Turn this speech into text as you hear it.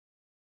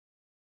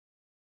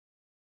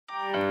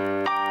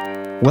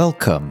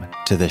Welcome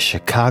to the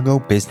Chicago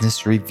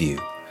Business Review,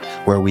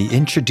 where we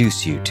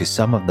introduce you to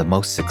some of the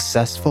most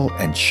successful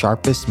and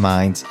sharpest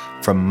minds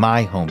from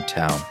my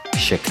hometown,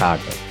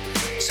 Chicago,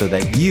 so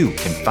that you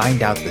can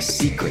find out the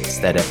secrets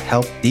that have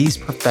helped these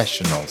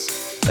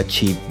professionals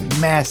achieve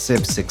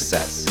massive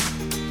success.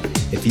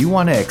 If you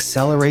want to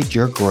accelerate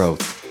your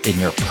growth in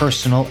your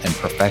personal and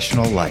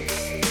professional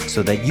life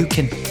so that you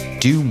can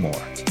do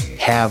more,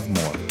 have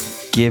more,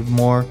 give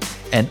more,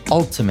 and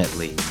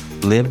ultimately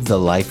live the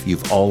life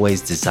you've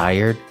always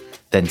desired,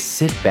 then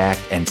sit back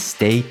and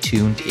stay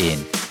tuned in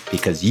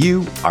because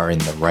you are in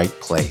the right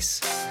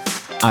place.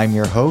 I'm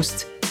your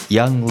host,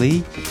 Young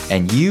Lee,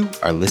 and you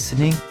are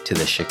listening to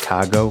the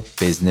Chicago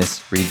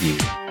Business Review.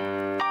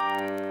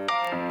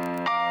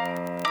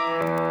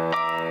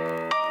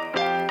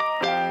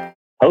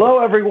 Hello,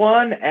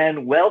 everyone,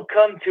 and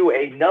welcome to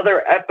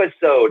another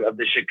episode of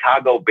the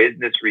Chicago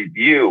Business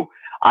Review.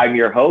 I'm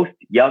your host,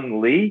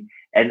 Young Lee,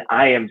 and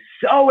I am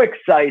so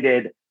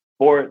excited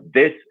for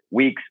this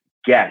week's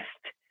guest.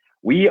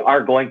 We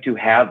are going to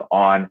have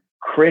on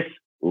Chris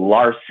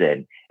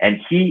Larson, and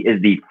he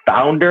is the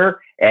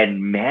founder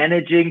and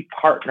managing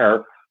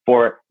partner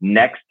for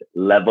Next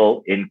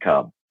Level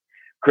Income.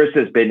 Chris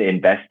has been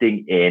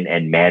investing in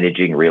and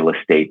managing real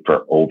estate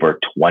for over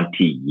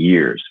 20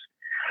 years.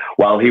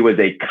 While he was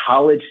a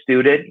college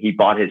student, he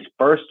bought his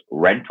first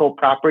rental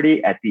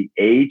property at the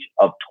age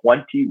of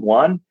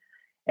 21.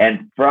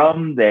 And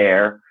from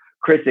there,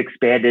 Chris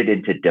expanded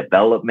into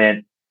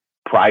development,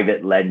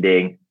 private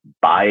lending,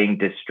 buying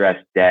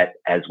distressed debt,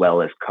 as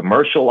well as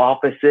commercial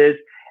offices,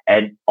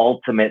 and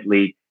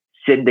ultimately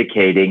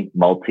syndicating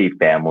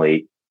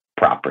multifamily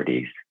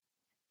properties.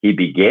 He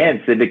began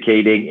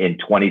syndicating in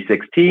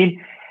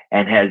 2016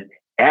 and has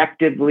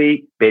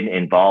actively been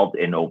involved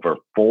in over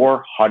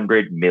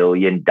 $400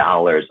 million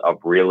of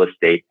real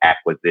estate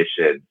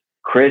acquisitions.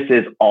 Chris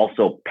is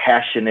also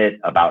passionate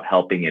about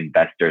helping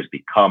investors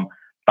become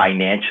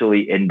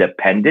financially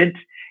independent,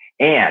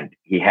 and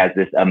he has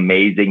this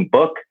amazing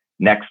book,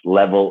 Next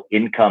Level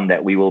Income,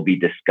 that we will be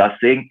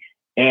discussing,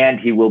 and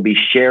he will be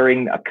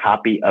sharing a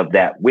copy of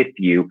that with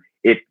you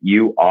if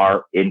you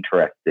are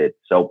interested.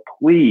 So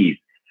please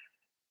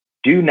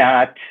do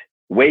not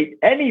wait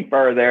any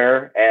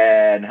further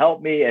and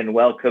help me in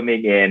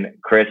welcoming in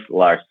Chris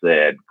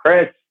Larson.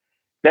 Chris,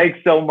 thanks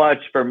so much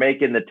for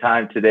making the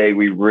time today.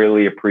 We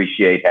really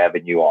appreciate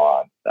having you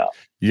on.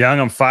 Young,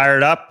 I'm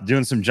fired up,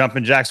 doing some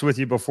jumping jacks with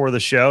you before the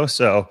show,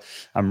 so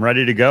I'm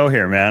ready to go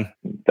here, man.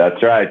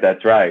 That's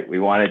right. We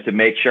wanted to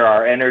make sure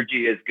our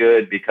energy is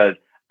good because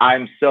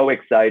I'm so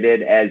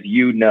excited. As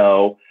you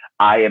know,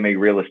 I am a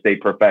real estate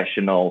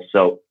professional,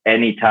 so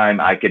anytime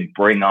I can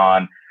bring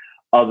on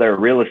other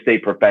real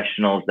estate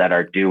professionals that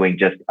are doing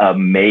just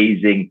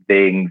amazing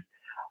things,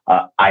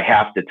 I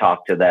have to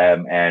talk to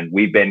them. And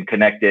we've been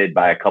connected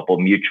by a couple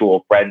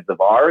mutual friends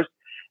of ours,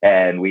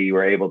 and we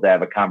were able to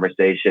have a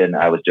conversation.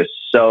 I was just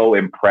so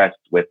impressed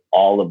with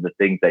all of the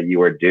things that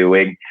you are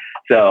doing.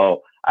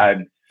 So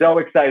I'm so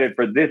excited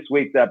for this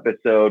week's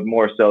episode,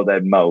 more so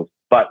than most.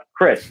 But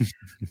Chris,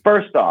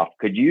 first off,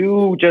 could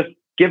you just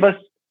give us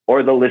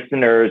or the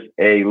listeners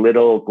a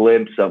little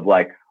glimpse of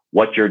like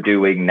what you're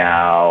doing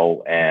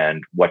now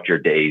and what your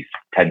days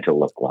tend to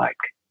look like?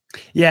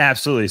 Yeah,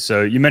 absolutely.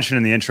 So you mentioned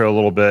in the intro a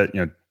little bit,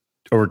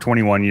 over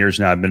 21 years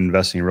now, I've been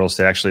investing in real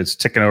estate. Actually, it's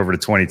ticking over to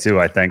 22,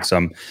 I think.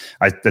 So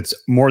that's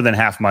more than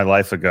half my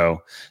life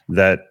ago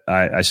that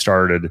I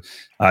started.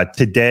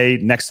 Today,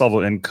 Next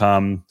Level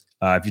Income,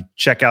 if you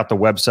check out the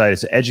website,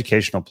 it's an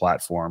educational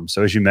platform.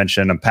 So as you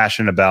mentioned, I'm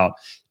passionate about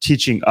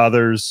teaching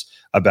others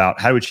about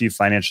how to achieve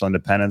financial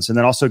independence and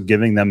then also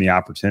giving them the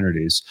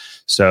opportunities.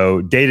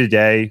 So day to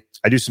day,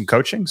 I do some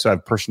coaching. So I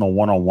have personal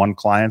one-on-one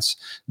clients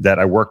that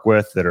I work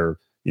with that are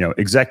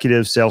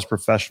executives, sales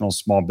professionals,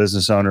 small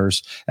business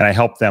owners, and I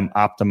help them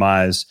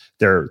optimize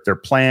their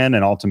plan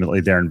and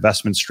ultimately their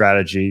investment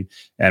strategy.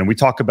 And we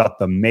talk about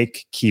the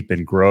make, keep,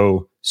 and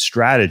grow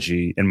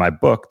strategy in my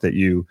book that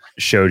you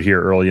showed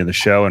here early in the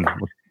show. And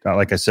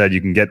like I said, you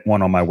can get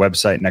one on my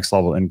website,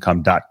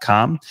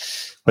 nextlevelincome.com.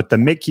 But the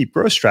make, keep,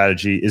 grow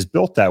strategy is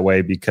built that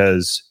way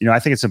because, I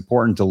think it's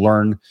important to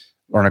learn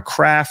a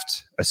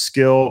craft, a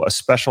skill, a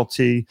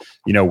specialty,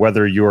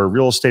 whether you're a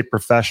real estate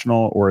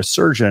professional or a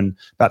surgeon,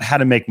 about how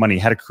to make money,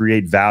 how to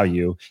create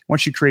value.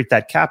 Once you create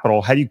that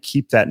capital, how do you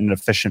keep that in an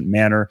efficient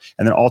manner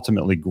and then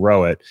ultimately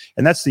grow it?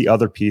 And that's the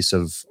other piece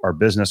of our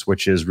business,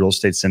 which is real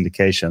estate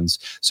syndications.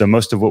 So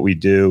most of what we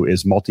do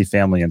is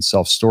multifamily and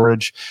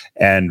self-storage,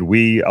 and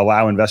we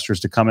allow investors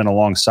to come in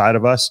alongside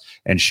of us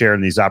and share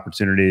in these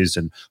opportunities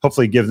and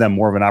hopefully give them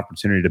more of an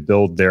opportunity to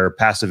build their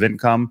passive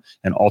income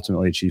and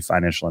ultimately achieve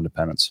financial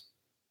independence.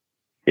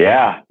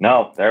 Yeah,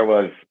 no, there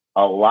was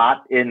a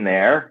lot in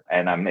there,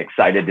 and I'm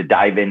excited to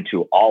dive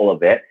into all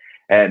of it.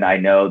 And I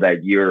know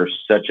that you're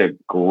such a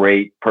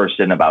great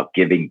person about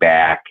giving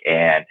back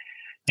and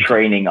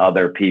training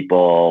other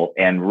people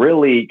and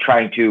really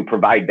trying to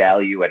provide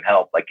value and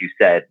help. Like you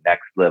said,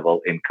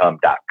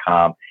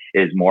 nextlevelincome.com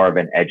is more of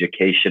an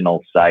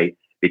educational site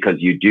because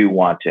you do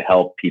want to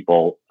help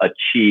people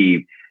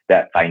achieve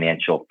that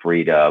financial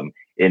freedom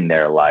in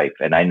their life.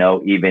 And I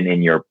know even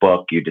in your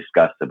book, you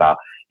discussed about,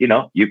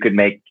 you could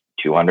make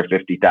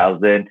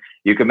 $250,000,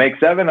 you could make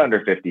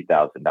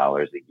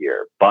 $750,000 a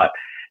year, but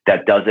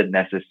that doesn't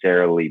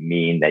necessarily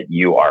mean that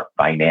you are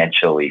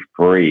financially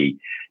free.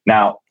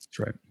 Now, that's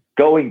right.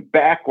 Going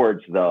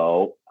backwards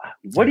though,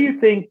 what do you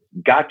think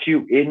got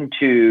you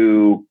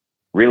into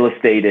real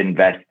estate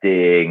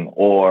investing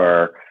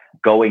or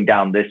going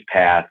down this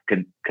path?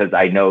 Because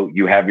I know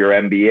you have your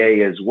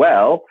MBA as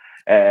well,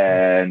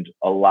 and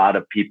a lot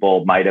of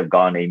people might have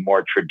gone a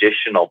more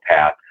traditional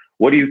path.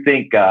 What do you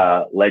think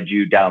led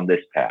you down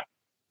this path?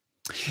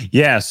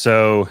 Yeah,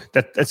 so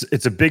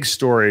it's a big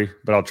story,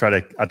 but I'll try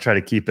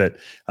to keep it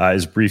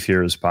as brief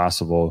here as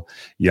possible,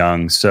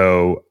 Young.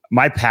 So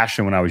my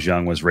passion when I was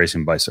young was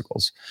racing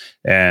bicycles,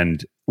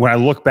 and when I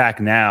look back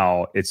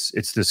now, it's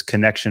this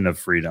connection of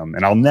freedom.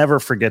 And I'll never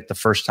forget the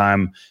first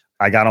time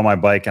I got on my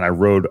bike and I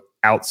rode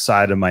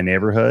outside of my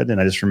neighborhood. And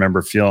I just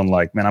remember feeling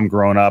like, man, I'm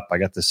growing up. I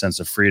got this sense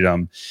of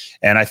freedom.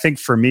 And I think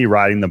for me,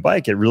 riding the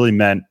bike, it really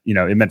meant,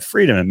 it meant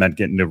freedom. It meant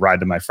getting to ride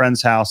to my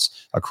friend's house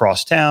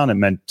across town. It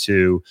meant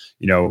to,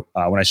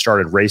 when I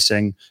started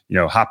racing,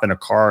 hop in a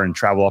car and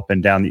travel up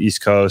and down the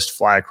East Coast,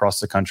 fly across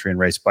the country and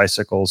race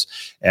bicycles.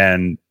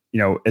 And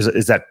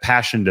as that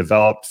passion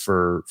developed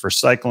for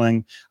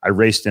cycling, I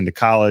raced into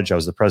college. I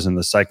was the president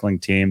of the cycling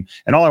team.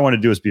 And all I wanted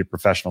to do was be a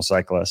professional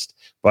cyclist.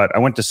 But I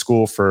went to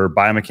school for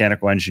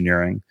biomechanical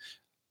engineering.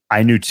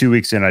 I knew 2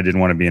 weeks in, I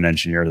didn't want to be an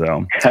engineer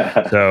though.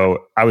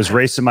 So I was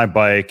racing my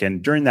bike.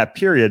 And during that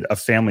period, a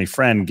family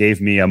friend gave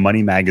me a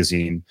money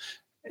magazine.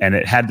 And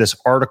it had this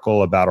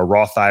article about a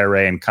Roth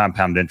IRA and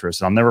compound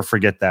interest. And I'll never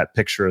forget that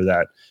picture of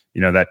that,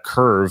 that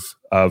curve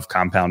of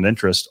compound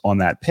interest on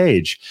that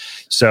page.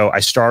 So I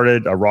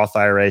started a Roth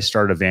IRA,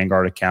 started a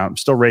Vanguard account. I'm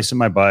still racing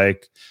my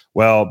bike.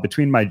 Well,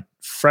 between my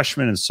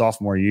freshman and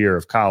sophomore year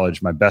of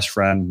college, my best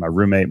friend, my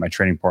roommate, my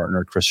training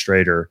partner, Chris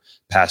Strader,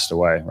 passed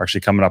away. We're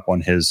actually coming up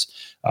on his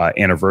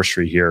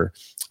anniversary here.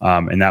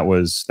 And that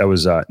was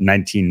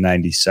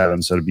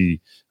 1997. So it'd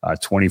be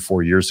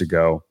 24 years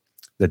ago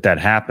that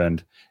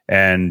happened.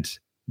 And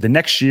the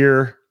next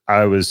year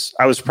I was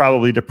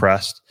probably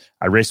depressed.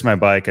 I raced my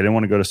bike. I didn't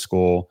want to go to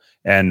school,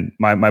 and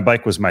my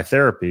bike was my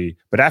therapy.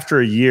 But after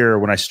a year,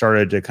 when I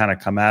started to kind of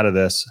come out of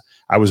this,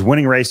 I was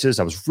winning races.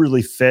 I was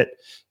really fit,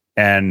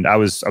 and I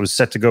was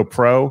set to go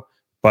pro.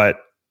 But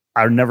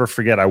I'll never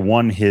forget, I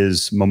won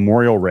his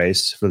memorial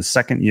race for the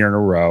second year in a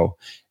row,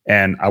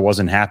 and I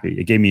wasn't happy.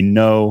 It gave me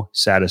no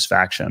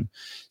satisfaction.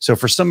 So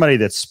for somebody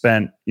that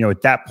spent,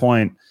 at that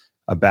point,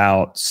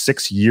 about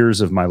 6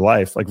 years of my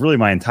life, like really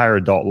my entire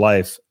adult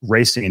life,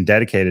 racing and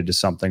dedicated to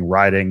something,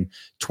 riding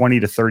 20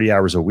 to 30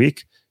 hours a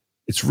week,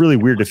 it's really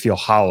weird to feel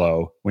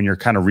hollow when you're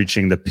kind of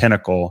reaching the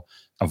pinnacle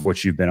of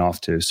what you've been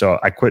off to. So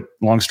I quit,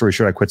 long story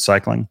short, I quit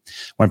cycling,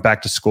 went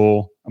back to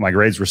school. My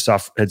grades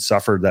had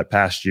suffered that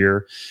past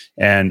year,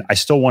 and I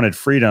still wanted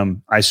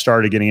freedom. I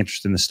started getting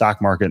interested in the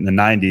stock market in the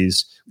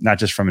 90s, not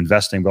just from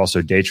investing, but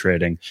also day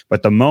trading.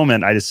 But the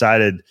moment I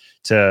decided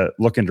to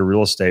look into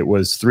real estate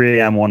was 3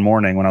 a.m. one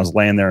morning when I was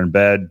laying there in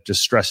bed,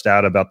 just stressed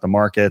out about the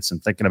markets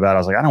and thinking about it. I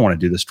was like, I don't want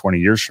to do this 20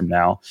 years from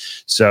now.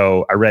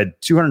 So I read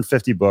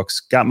 250 books,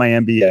 got my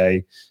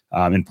MBA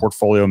in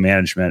portfolio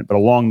management. But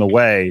along the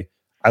way,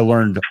 I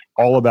learned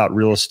all about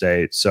real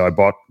estate. So I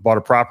bought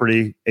a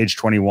property age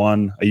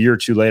 21. A year or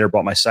two later,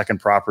 bought my second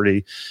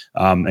property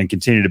and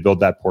continued to build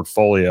that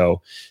portfolio.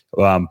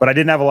 But I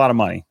didn't have a lot of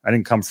money. I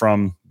didn't come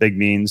from big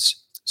means.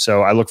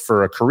 So I looked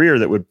for a career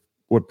that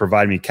would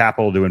provide me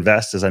capital to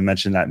invest, as I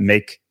mentioned, that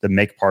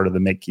make part of the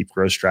make, keep,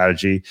 grow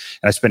strategy.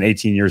 And I spent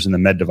 18 years in the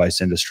med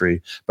device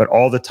industry. But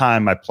all the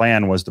time, my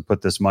plan was to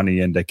put this money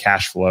into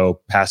cash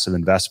flow, passive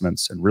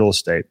investments, and real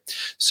estate.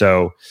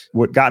 So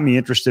what got me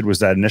interested was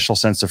that initial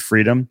sense of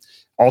freedom.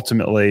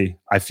 Ultimately,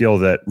 I feel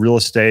that real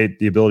estate,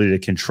 the ability to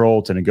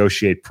control, to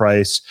negotiate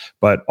price,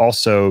 but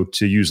also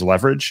to use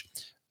leverage,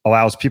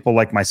 allows people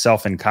like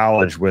myself in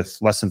college with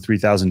less than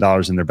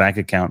 $3,000 in their bank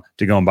account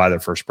to go and buy their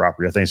first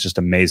property. I think it's just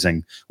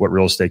amazing what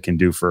real estate can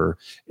do for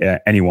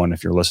anyone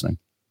if you're listening.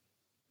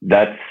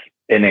 That's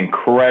an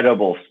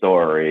incredible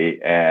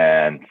story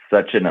and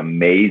such an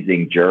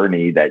amazing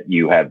journey that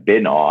you have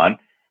been on.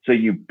 So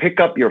you pick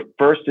up your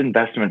first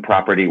investment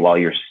property while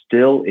you're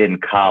still in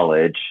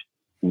college.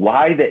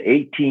 Why the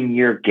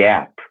 18-year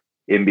gap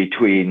in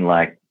between,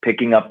 like,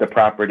 picking up the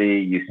property?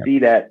 You see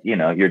that,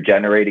 you're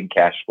generating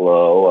cash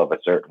flow of a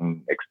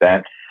certain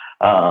extent.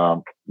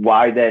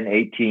 Why then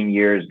 18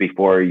 years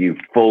before you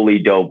fully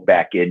dove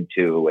back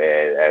into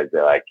it as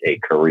like a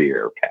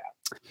career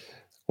path?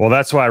 Well,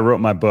 that's why I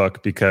wrote my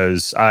book,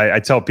 because I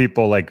tell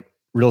people, like,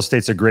 real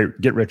estate's a great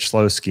get rich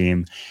slow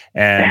scheme.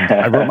 And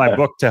I wrote my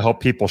book to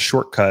help people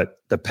shortcut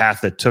the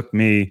path that took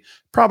me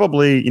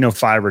probably,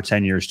 5 or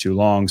 10 years too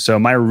long. So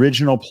my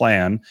original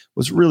plan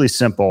was really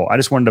simple. I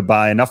just wanted to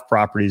buy enough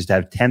properties to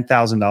have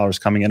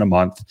 $10,000 coming in a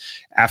month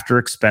after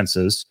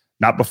expenses,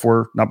 not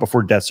before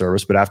debt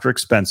service, but after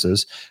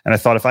expenses. And I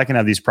thought, if I can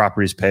have these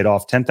properties paid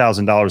off,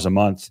 $10,000 a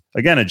month,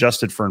 again,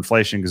 adjusted for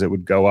inflation, because it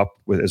would go up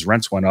as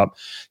rents went up,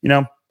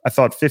 I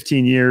thought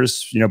 15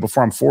 years,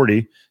 before I'm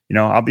 40,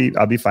 I'll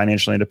be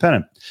financially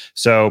independent.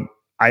 So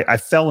I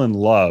fell in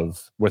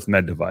love with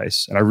med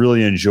device, and I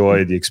really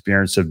enjoyed the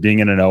experience of being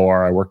in an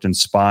OR. I worked in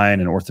spine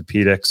and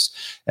orthopedics,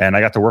 and I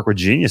got to work with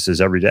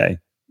geniuses every day.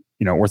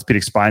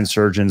 Orthopedic spine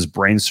surgeons,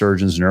 brain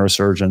surgeons,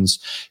 neurosurgeons.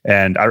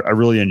 And I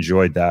really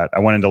enjoyed that. I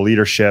went into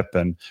leadership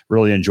and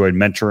really enjoyed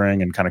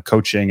mentoring and kind of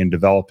coaching and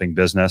developing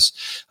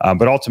business.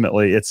 But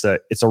ultimately, it's a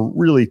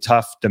really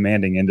tough,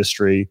 demanding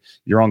industry.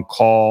 You're on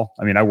call.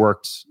 I mean, I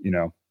worked,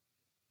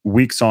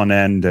 weeks on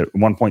end, at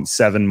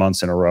 1.7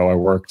 months in a row. I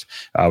worked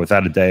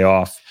without a day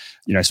off.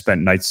 I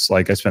spent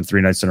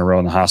 3 nights in a row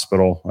in the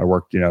hospital. I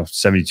worked,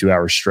 72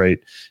 hours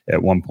straight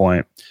at one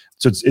point.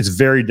 So it's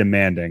very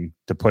demanding,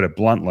 to put it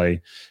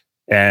bluntly.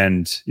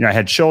 And, I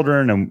had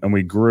children and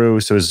we grew.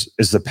 So as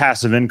the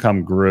passive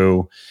income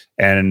grew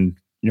and,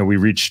 we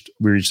reached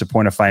the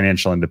point of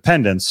financial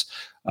independence,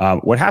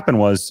 what happened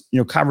was,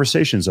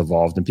 conversations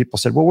evolved and people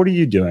said, well, what are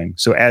you doing?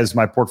 So as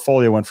my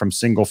portfolio went from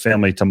single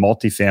family to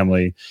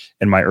multifamily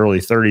in my early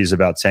 30s,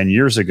 about 10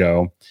 years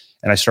ago,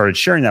 and I started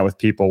sharing that with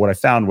people, what I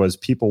found was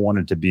people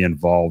wanted to be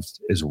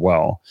involved as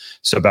well.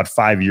 So about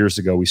 5 years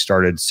ago, we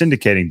started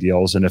syndicating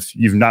deals. And if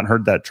you've not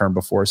heard that term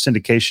before,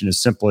 syndication is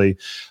simply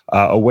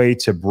a way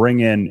to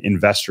bring in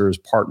investors,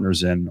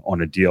 partners in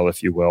on a deal,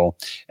 if you will,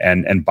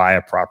 and buy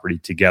a property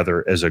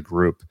together as a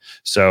group.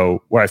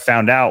 So what I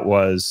found out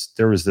was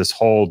there was this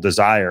whole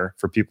desire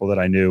for people that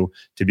I knew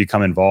to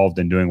become involved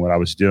in doing what I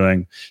was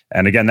doing.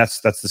 And again,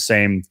 that's the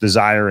same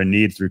desire and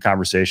need through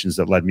conversations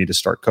that led me to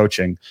start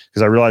coaching,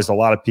 because I realized a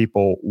lot of people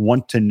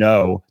want to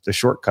know the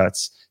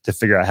shortcuts to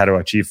figure out how to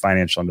achieve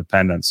financial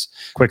independence.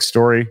 Quick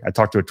story. I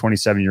talked to a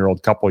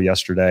 27-year-old couple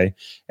yesterday,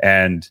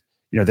 and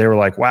they were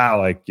like,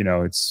 wow,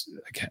 it's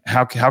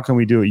how can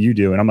we do what you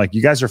do? And I'm like,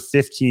 you guys are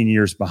 15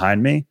 years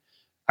behind me.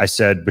 I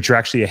said, but you're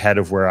actually ahead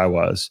of where I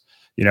was.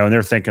 And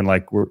they're thinking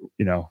like, we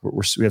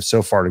have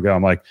so far to go.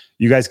 I'm like,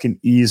 you guys can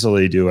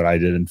easily do what I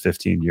did in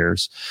 15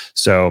 years.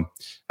 So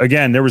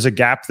again, there was a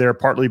gap there,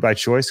 partly by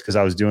choice because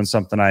I was doing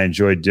something I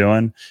enjoyed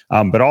doing,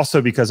 but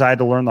also because I had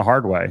to learn the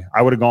hard way.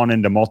 I would have gone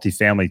into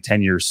multifamily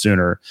 10 years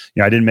sooner.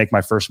 I didn't make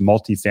my first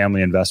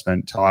multifamily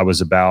investment until I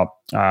was about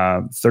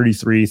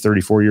 33,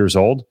 34 years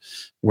old.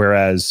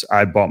 Whereas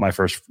I bought my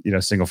first,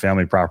 single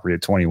family property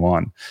at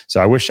 21. So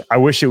I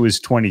wish it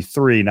was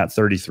 23, not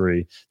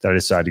 33, that I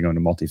decided to go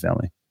into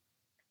multifamily.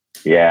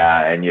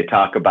 Yeah, and you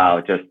talk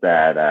about just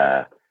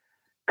that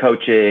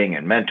coaching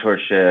and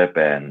mentorship,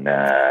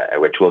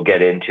 and which we'll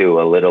get into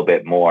a little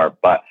bit more.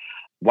 But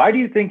why do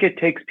you think it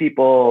takes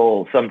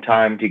people some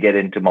time to get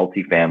into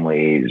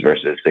multifamilies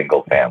versus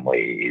single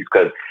families?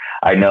 Because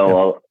I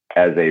know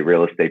as a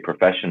real estate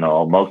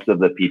professional, most of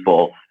the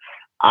people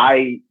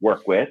I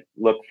work with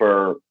look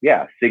for,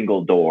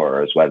 single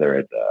doors, whether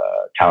it's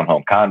a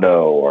townhome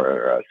condo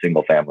or a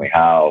single family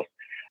house.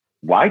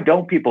 Why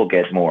don't people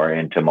get more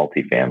into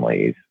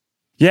multifamilies?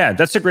 Yeah,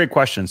 that's a great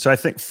question. So I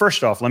think,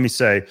 first off, let me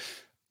say,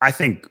 I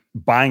think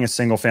buying a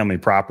single family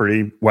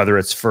property, whether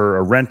it's for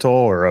a rental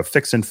or a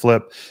fix and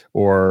flip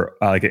or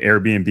like an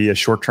Airbnb, a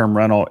short-term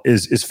rental,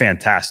 is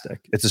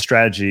fantastic. It's a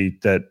strategy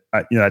that,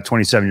 that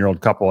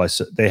 27-year-old couple,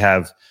 they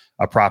have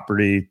a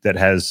property that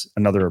has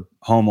another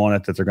home on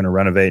it that they're going to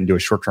renovate and do a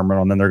short-term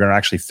rental, and then they're going to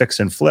actually fix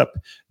and flip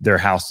their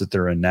house that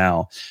they're in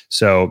now.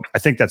 So I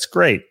think that's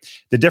great.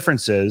 The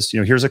difference is,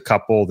 here's a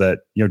couple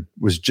that,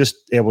 was just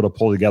able to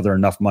pull together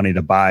enough money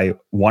to buy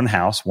one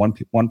house,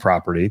 one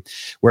property,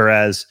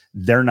 whereas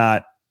they're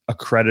not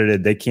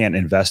accredited. They can't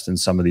invest in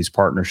some of these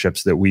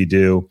partnerships that we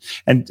do.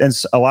 And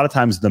a lot of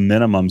times the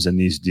minimums in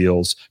these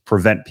deals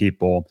prevent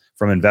people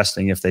from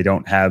investing if they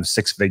don't have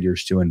 6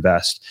 figures to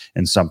invest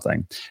in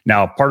something.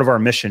 Now, part of our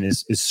mission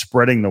is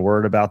spreading the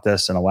word about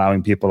this and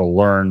allowing people to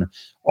learn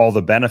all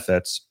the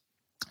benefits.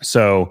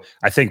 So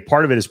I think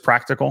part of it is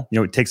practical.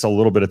 It takes a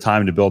little bit of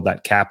time to build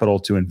that capital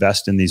to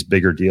invest in these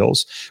bigger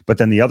deals. But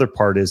then the other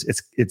part is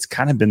it's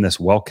kind of been this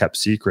well-kept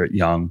secret,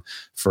 Young,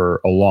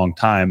 for a long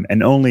time.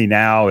 And only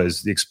now,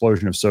 as the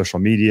explosion of social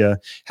media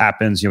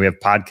happens, we have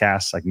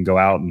podcasts. I can go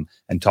out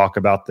and talk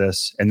about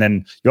this. And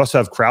then you also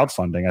have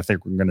crowdfunding. I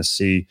think we're going to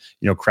see,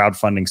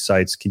 crowdfunding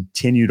sites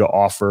continue to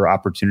offer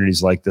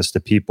opportunities like this to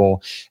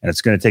people. And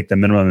it's going to take the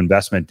minimum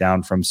investment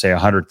down from, say,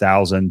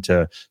 100,000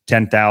 to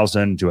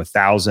 10,000 to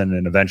 1,000.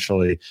 And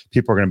eventually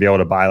people are going to be able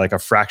to buy like a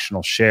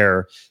fractional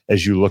share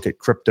as you look at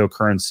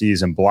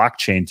cryptocurrencies and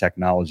blockchain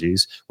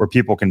technologies where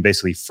people can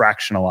basically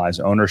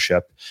fractionalize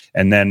ownership,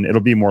 and then it'll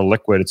be more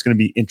liquid. It's going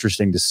to be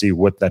interesting to see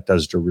what that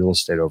does to real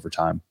estate over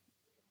time.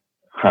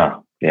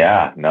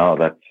 Yeah, no,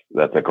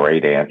 that's a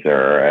great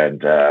answer.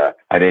 And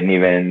I didn't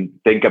even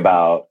think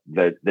about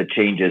the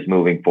changes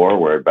moving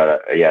forward.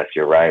 But yes,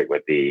 you're right,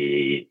 with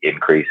the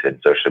increase in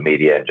social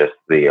media and just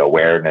the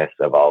awareness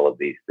of all of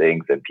these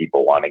things and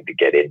people wanting to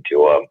get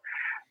into them.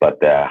 But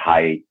the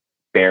high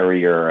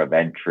barrier of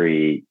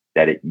entry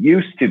that it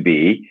used to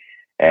be,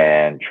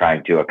 and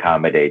trying to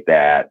accommodate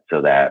that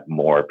so that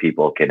more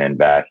people can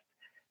invest,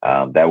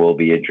 that will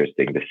be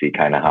interesting to see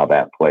kind of how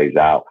that plays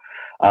out.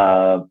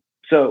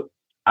 So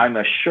I'm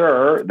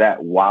sure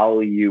that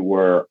while you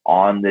were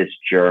on this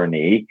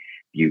journey,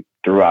 you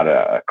threw out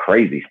a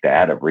crazy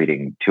stat of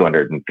reading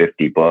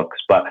 250 books.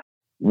 But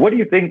what do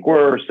you think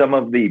were some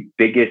of the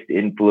biggest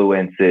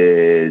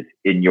influences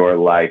in your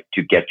life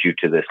to get you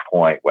to this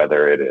point,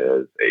 whether it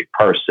is a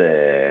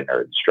person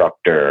or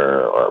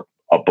instructor or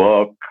a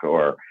book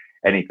or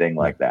anything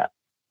like that?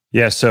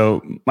 Yeah.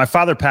 So my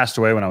father passed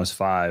away when I was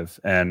 5.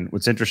 And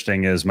what's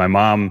interesting is my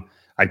mom,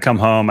 I'd come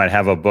home, I'd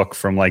have a book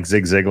from like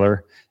Zig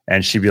Ziglar,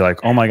 and she'd be like,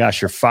 "Oh my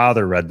gosh, your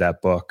father read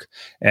that book."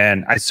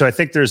 And so I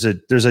think there's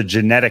a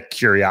genetic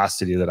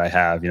curiosity that I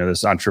have,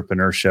 this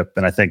entrepreneurship.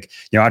 And I think,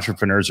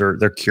 entrepreneurs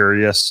they're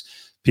curious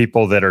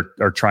people that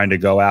are trying to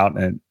go out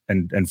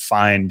and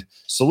find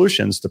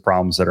solutions to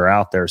problems that are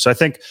out there. So I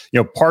think,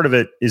 part of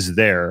it is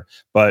there,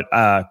 but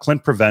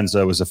Clint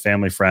Provenza was a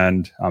family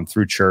friend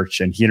through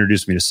church, and he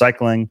introduced me to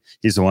cycling.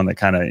 He's the one that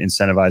kind of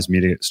incentivized me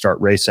to start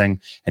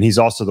racing. And he's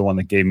also the one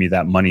that gave me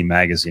that Money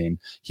magazine.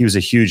 He was a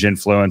huge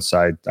influence.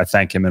 I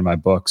thank him in my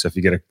book. So if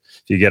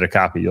you get a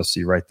copy, you'll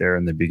see right there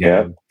in the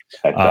beginning.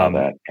 Yeah, I saw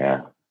that.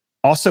 Yeah.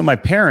 Also, my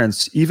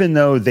parents, even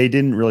though they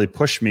didn't really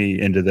push me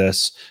into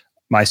this,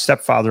 my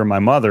stepfather and my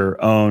mother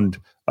owned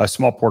a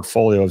small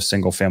portfolio of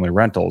single family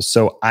rentals.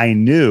 So I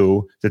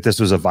knew that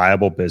this was a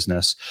viable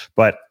business,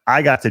 but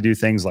I got to do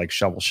things like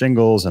shovel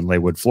shingles and lay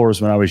wood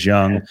floors when I was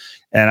young.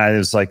 And I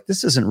was like,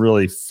 this isn't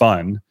really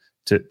fun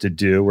to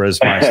do. Whereas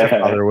my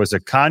stepfather was a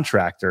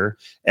contractor,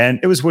 and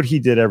it was what he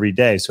did every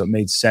day. So it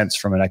made sense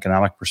from an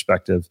economic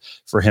perspective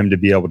for him to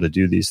be able to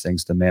do these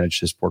things to manage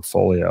his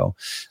portfolio.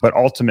 But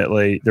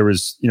ultimately there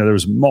was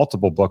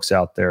multiple books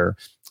out there.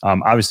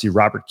 Obviously,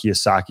 Robert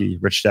Kiyosaki,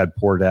 Rich Dad,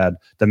 Poor Dad,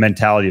 the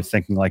mentality of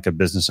thinking like a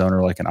business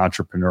owner, like an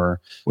entrepreneur,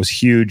 was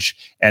huge.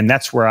 And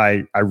that's where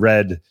I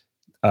read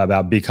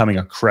about becoming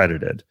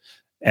accredited.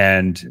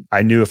 And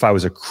I knew if I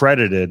was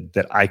accredited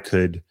that I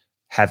could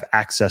have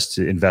access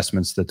to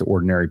investments that the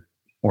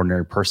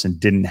ordinary person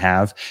didn't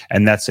have.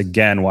 And that's,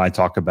 again, why I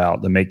talk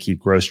about the make, keep,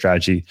 grow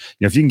strategy.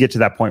 If you can get to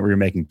that point where you're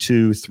making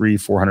 $200,000,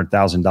 $300,000,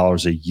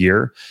 $400,000 a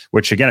year,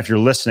 which, again, if you're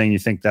listening, you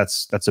think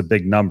that's a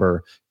big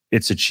number.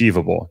 It's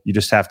achievable. You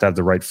just have to have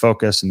the right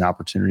focus, and the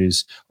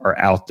opportunities are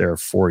out there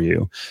for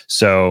you.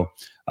 So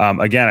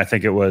again, I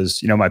think it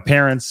was, my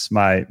parents,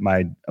 my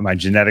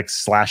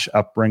genetics /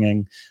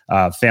 upbringing,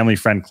 family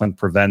friend Clint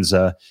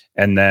Provenza,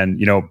 and then,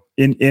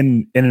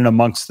 in and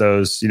amongst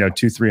those,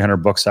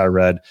 200-300 books I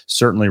read,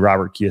 certainly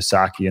Robert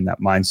Kiyosaki, and that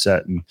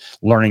mindset and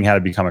learning how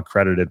to become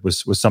accredited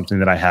was something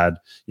that I had,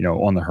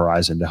 on the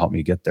horizon to help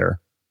me get there.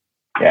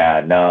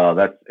 Yeah, no,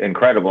 that's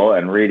incredible.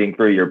 And reading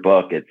through your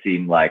book, it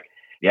seemed like,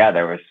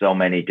 there were so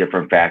many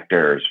different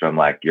factors, from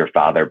like your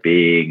father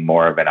being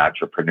more of an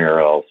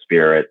entrepreneurial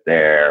spirit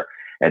there,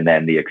 and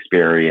then the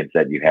experience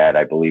that you had,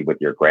 I believe,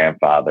 with your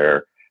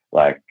grandfather,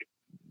 like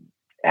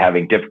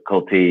having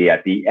difficulty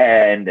at the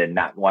end and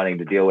not wanting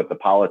to deal with the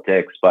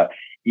politics. But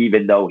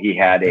even though he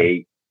had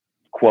a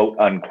quote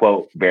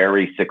unquote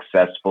very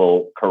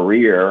successful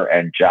career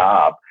and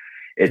job,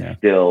 it's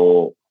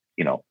still,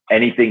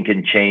 anything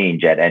can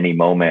change at any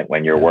moment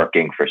when you're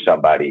working for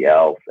somebody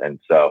else. And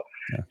so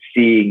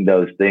seeing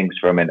those things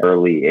from an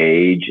early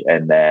age,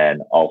 and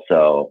then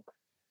also,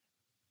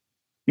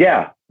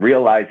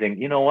 realizing,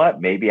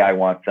 maybe I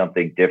want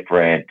something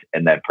different,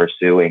 and then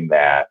pursuing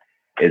that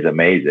is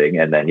amazing.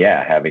 And then,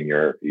 having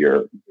your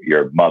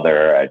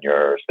mother and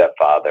your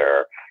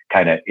stepfather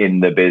kind of in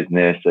the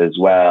business as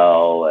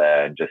well,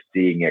 and just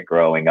seeing it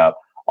growing up,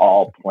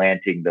 all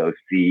planting those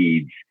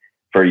seeds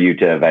for you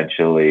to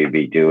eventually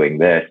be doing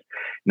this.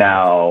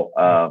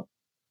 Now,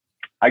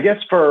 I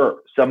guess for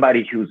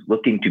somebody who's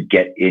looking to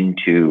get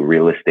into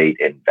real estate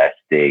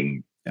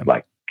investing,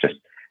 like just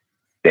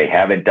they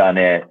haven't done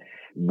it,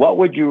 what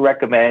would you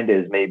recommend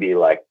is maybe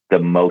like the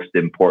most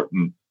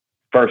important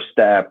first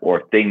step,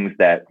 or things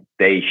that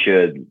they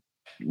should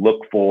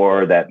look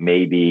for that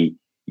maybe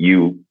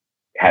you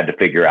had to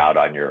figure out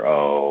on your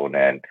own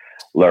and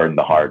learn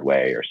the hard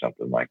way, or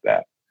something like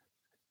that?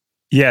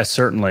 Yeah,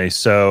 certainly.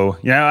 So,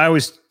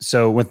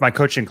 with my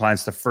coaching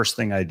clients, the first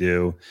thing I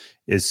do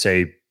is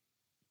say,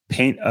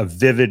 paint a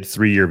vivid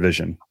 3-year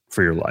vision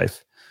for your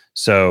life.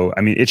 So,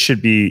 it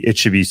should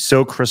be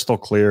so crystal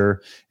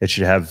clear. It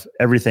should have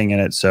everything in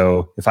it.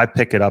 So if I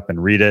pick it up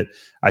and read it,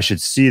 I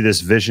should see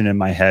this vision in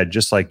my head,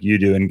 just like you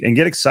do, and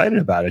get excited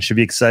about it. It should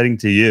be exciting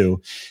to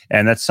you.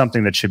 And that's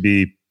something that should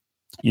be,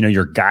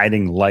 your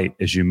guiding light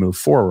as you move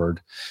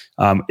forward.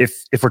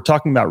 If we're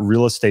talking about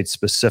real estate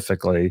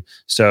specifically,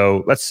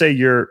 so let's say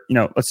you're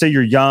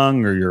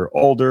young, or you're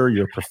older,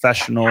 you're a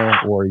professional,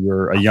 or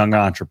you're a young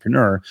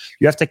entrepreneur,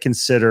 you have to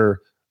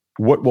consider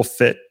what will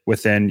fit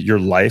within your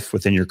life,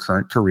 within your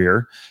current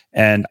career.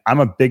 And I'm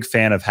a big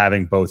fan of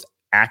having both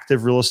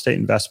active real estate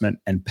investment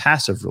and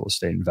passive real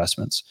estate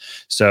investments.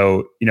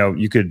 So,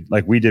 you could,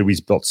 like we did, we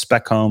built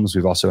spec homes.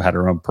 We've also had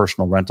our own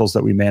personal rentals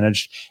that we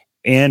managed,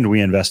 and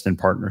we invest in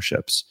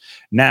partnerships.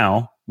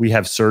 Now we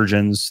have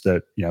surgeons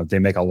that, they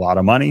make a lot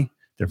of money.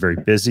 They're very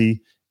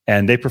busy.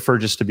 and they prefer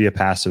just to be a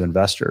passive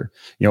investor.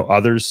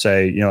 Others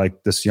say,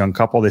 like this young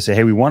couple, they say,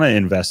 hey, we want to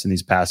invest in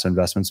these passive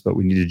investments, but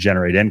we need to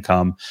generate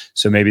income.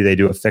 So maybe they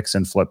do a fix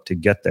and flip to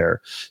get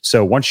there.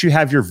 So once you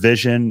have your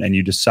vision and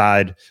you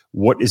decide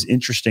what is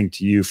interesting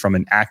to you from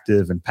an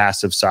active and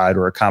passive side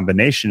or a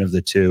combination of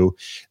the two,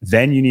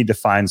 then you need to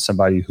find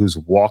somebody who's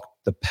walked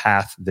the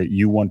path that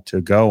you want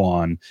to go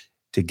on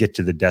to get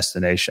to the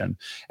destination.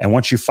 And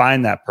once you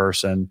find that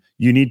person,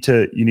 you need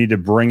to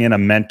bring in a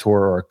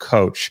mentor or a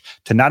coach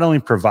to not only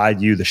provide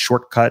you the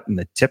shortcut and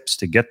the tips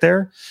to get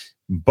there,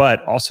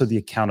 but also the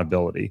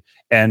accountability.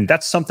 And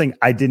that's something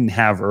I didn't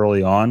have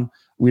early on.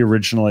 We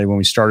originally, when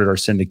we started our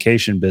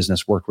syndication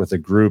business, worked with a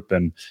group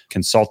and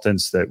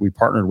consultants that we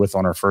partnered with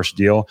on our first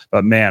deal.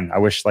 But man, I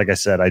wish, like I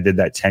said, I did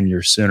that 10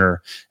 years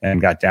sooner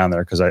and got down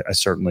there, because I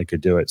certainly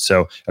could do it.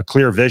 So a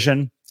clear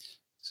vision,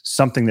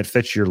 something that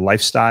fits your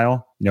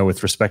lifestyle,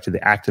 with respect to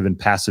the active and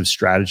passive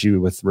strategy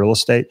with real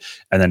estate,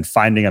 and then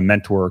finding a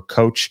mentor or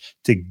coach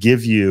to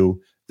give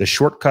you the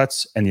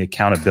shortcuts and the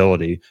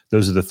accountability.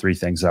 Those are the three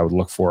things I would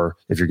look for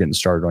if you're getting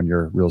started on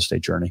your real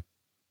estate journey.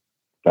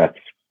 That's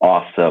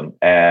awesome.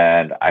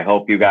 And I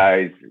hope you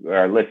guys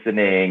are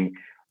listening.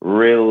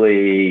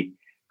 Really,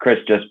 Chris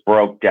just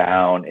broke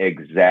down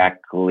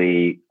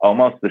exactly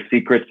almost the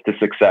secrets to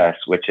success,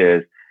 which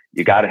is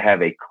you got to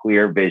have a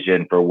clear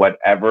vision for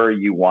whatever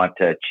you want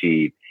to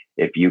achieve.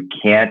 If you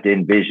can't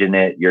envision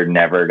it, you're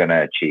never going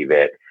to achieve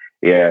it.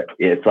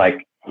 It's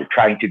like you're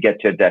trying to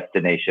get to a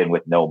destination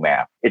with no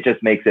map. It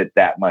just makes it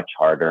that much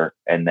harder.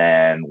 And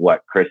then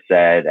what Chris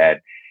said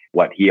and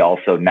what he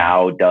also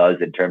now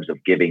does in terms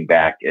of giving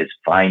back is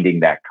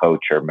finding that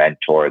coach or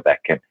mentor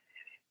that can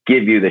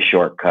give you the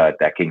shortcut,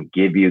 that can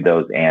give you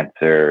those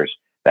answers,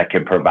 that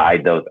can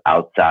provide those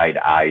outside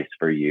eyes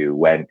for you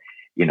when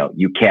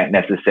you can't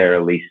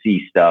necessarily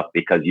see stuff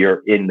because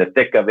you're in the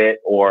thick of it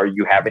or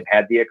you haven't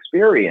had the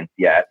experience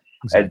yet.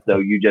 Exactly. And so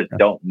you just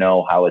don't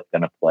know how it's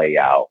going to play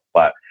out.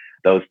 But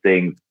those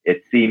things,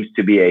 it seems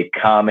to be a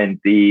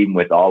common theme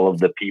with all of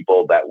the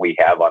people that we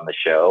have on the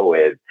show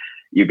is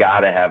you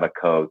got to have a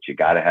coach, you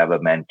got to have a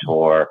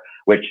mentor,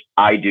 which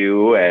I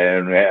do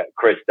and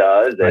Chris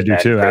does. And I do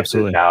too, Chris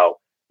absolutely.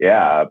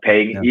 Now,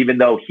 paying, even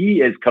though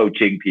he is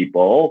coaching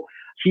people,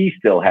 he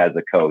still has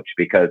a coach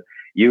because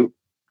you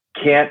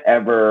can't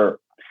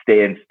ever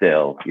stand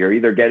still. You're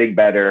either getting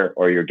better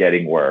or you're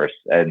getting worse.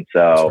 And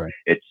so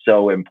It's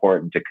so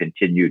important to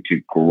continue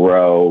to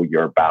grow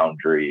your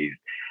boundaries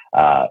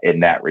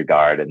in that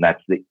regard. And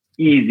that's the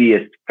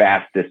easiest,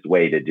 fastest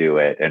way to do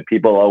it. And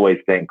people always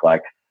think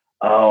like,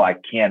 oh, I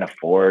can't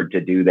afford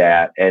to do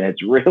that. And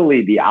it's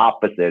really the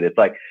opposite. It's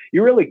like,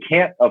 you really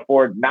can't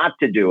afford not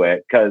to do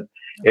it because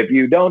if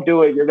you don't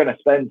do it, you're going to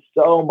spend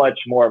so much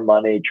more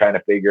money trying to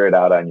figure it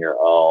out on your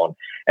own.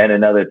 And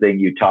another thing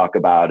you talk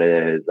about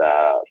is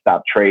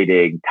stop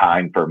trading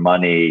time for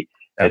money.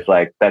 It's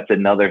like, that's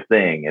another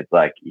thing. It's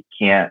like, you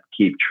can't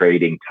keep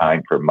trading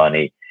time for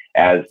money.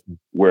 As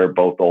we're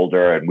both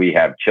older and we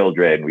have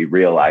children, we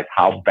realize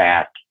how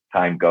fast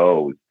time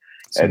goes.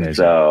 It's and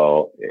amazing.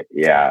 So,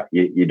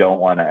 you don't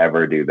want to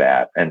ever do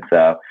that. And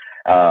so,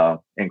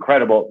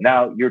 incredible.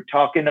 Now you're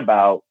talking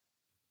about,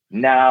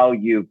 now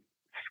you've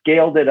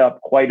scaled it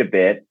up quite a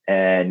bit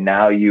and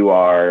now you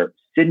are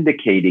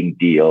syndicating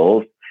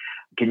deals.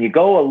 Can you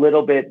go a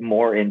little bit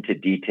more into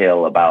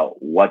detail about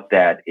what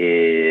that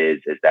is?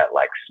 Is that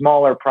like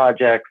smaller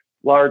projects,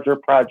 larger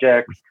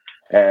projects,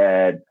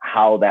 and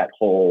how that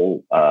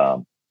whole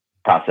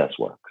process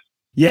works?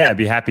 Yeah, I'd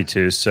be happy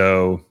to.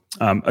 So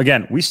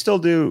again,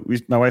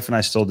 my wife and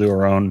I still do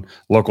our own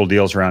local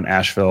deals around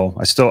Asheville.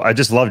 I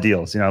just love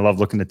deals. I love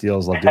looking at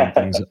deals, love doing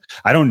things.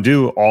 I don't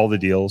do all the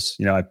deals,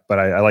 but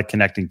I like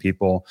connecting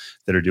people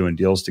that are doing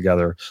deals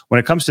together. When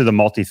it comes to the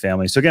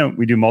multifamily, so again,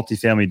 we do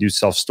multifamily, do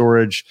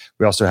self-storage.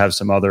 We also have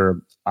some other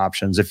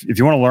options. If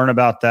you want to learn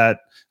about that,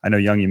 I know,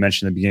 Young, you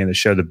mentioned at the beginning of the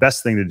show, the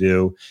best thing to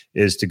do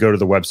is to go to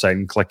the website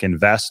and click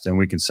invest, and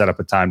we can set up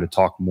a time to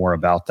talk more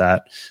about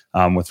that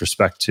with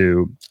respect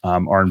to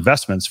our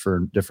investments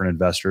for different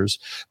investors.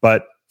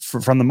 But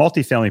from the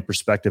multifamily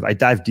perspective, I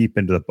dive deep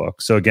into the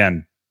book. So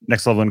again,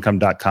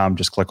 nextlevelincome.com,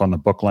 just click on the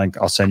book link.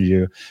 I'll send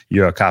you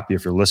a copy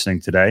if you're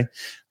listening today.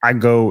 I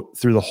go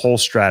through the whole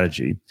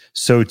strategy.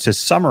 So to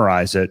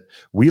summarize it,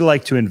 we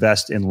like to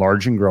invest in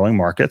large and growing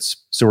markets.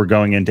 So we're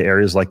going into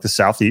areas like the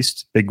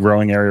Southeast, big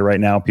growing area right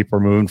now. People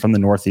are moving from the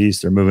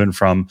Northeast. They're moving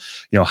from,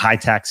 high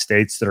tax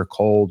states that are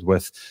cold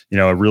with,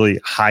 a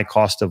really high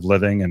cost of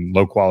living and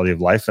low quality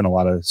of life in a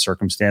lot of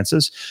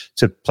circumstances,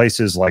 to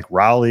places like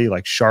Raleigh,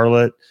 like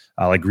Charlotte,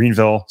 like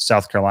Greenville,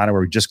 South Carolina,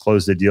 where we just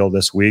closed a deal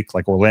this week,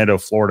 like Orlando,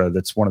 Florida.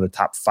 That's one of the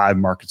top 5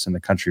 markets in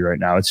the country right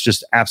now. It's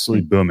just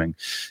absolutely booming.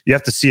 You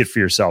have to see it for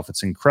yourself.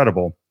 It's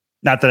incredible.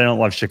 Not that I don't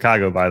love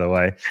Chicago, by the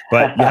way,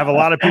 but you have a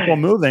lot of people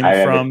moving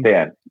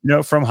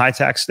from high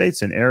tax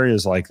states and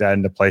areas like that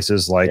into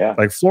places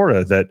like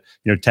Florida that,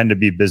 tend to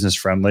be business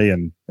friendly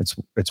and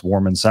it's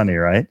warm and sunny,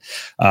 right?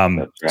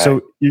 Right.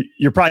 So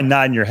you're probably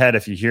nodding your head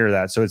if you hear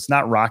that. So it's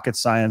not rocket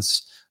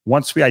science.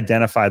 once we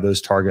identify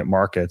those target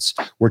markets,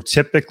 we're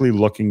typically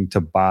looking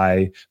to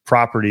buy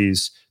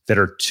properties that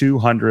are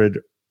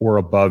 200 or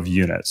above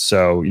units.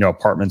 So,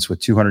 apartments with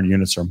 200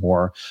 units or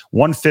more.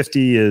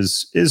 150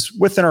 is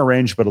within our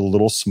range, but a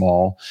little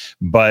small.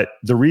 But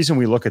the reason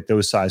we look at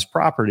those size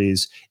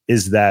properties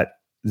is that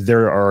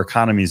there are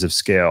economies of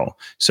scale.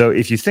 So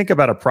if you think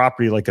about a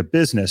property like a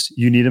business,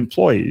 you need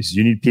employees,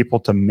 you need people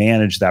to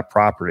manage that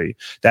property.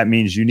 That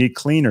means you need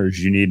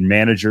cleaners, you need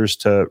managers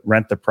to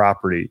rent the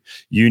property,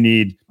 you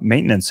need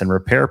maintenance and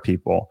repair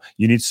people,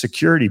 you need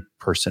security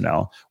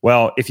personnel.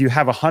 Well, if you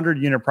have a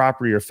 100-unit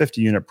property or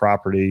 50-unit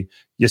property,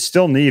 you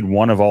still need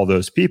one of all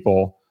those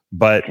people,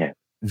 but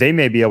they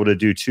may be able to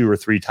do 2 or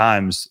 3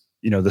 times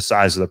the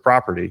size of the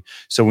property.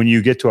 So when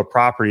you get to a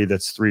property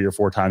that's 3 or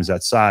 4 times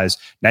that size,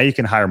 now you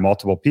can hire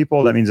multiple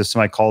people. That means if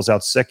somebody calls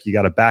out sick, you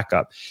got a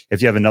backup.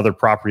 If you have another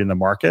property in the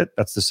market,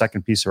 that's the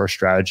second piece of our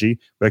strategy.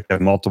 We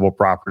have multiple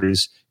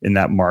properties in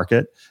that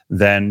market,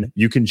 then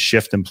you can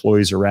shift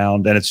employees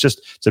around, and it's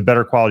a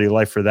better quality of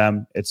life for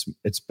them.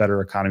 It's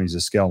better economies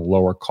of scale,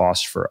 lower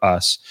cost for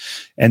us.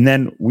 And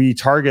then we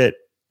target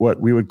what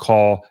we would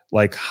call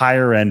like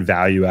higher end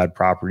value add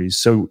properties.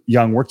 So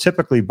Young, we're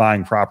typically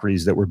buying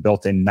properties that were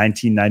built in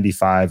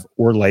 1995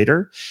 or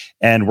later,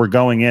 and we're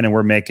going in and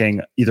we're making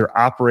either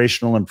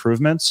operational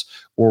improvements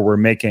or we're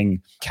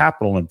making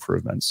capital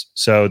improvements.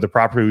 So the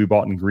property we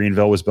bought in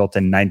Greenville was built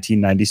in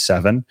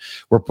 1997.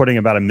 We're putting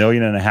about $1.5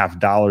 million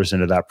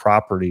into that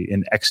property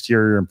in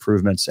exterior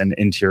improvements and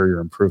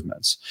interior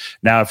improvements.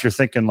 Now, if you're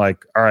thinking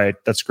like, all right,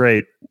 that's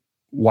great,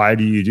 why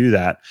do you do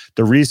that?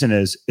 The reason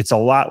is it's a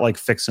lot like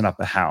fixing up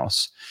a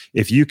house.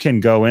 If you can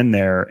go in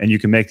there and you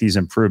can make these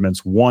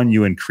improvements, one,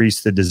 you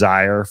increase the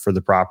desire for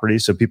the property,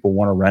 so people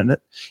want to rent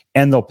it,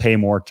 and they'll pay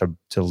more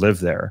to live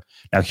there.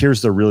 Now,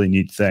 here's the really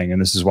neat thing,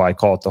 and this is why I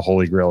call it the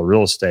holy grail of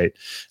real estate.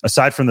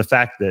 Aside from the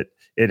fact that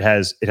it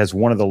has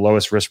one of the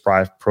lowest risk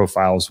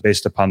profiles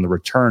based upon the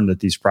return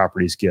that these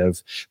properties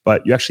give,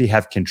 but you actually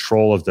have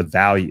control of the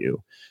value.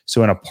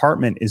 So an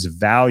apartment is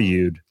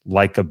valued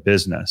like a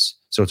business.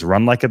 So it's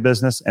run like a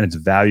business and it's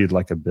valued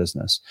like a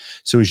business.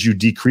 So as you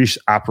decrease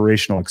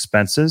operational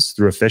expenses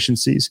through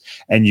efficiencies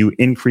and you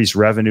increase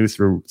revenue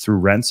through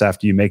rents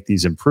after you make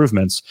these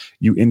improvements,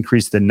 you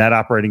increase the net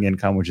operating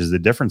income, which is the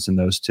difference in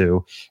those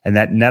two. And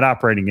that net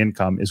operating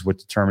income is what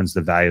determines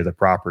the value of the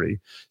property.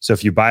 So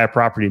if you buy a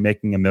property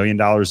making $1 million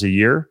a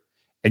year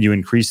and you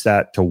increase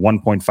that to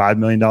 $1.5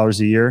 million a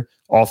year,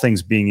 all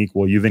things being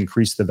equal, you've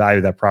increased the value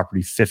of that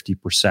property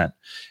 50%.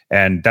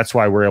 And that's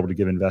why we're able to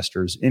give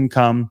investors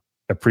income,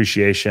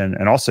 appreciation,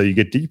 and also you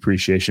get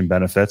depreciation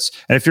benefits.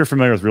 And if you're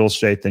familiar with real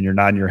estate, then you're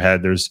nodding your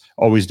head. There's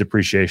always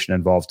depreciation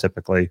involved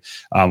typically,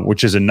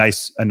 which is a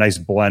nice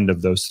blend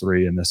of those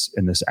three in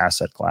this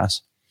asset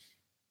class.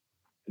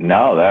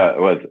 No, that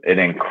was an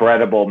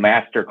incredible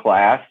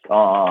masterclass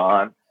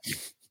on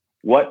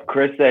what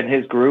Chris and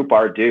his group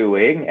are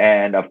doing.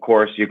 And of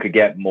course, you could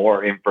get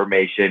more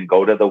information.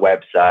 Go to the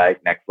website,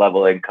 Next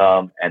Level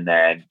Income, and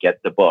then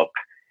get the book.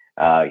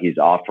 He's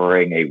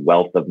offering a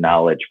wealth of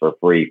knowledge for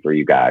free for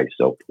you guys.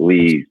 So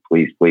please,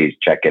 please, please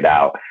check it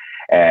out.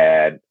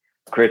 And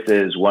Chris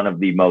is one of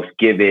the most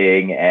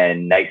giving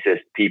and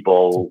nicest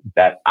people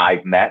that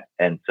I've met.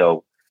 And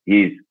so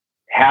he's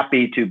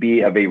happy to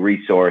be of a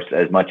resource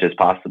as much as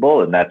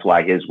possible. And that's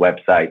why his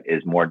website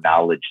is more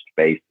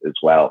knowledge-based as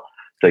well.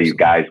 So you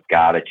guys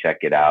got to check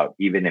it out,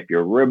 even if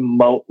you're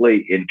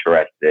remotely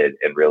interested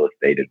in real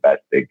estate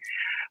investing.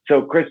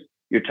 So Chris,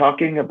 you're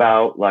talking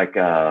about like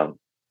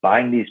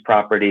buying these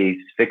properties,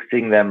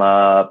 fixing them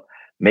up,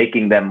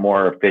 making them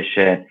more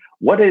efficient.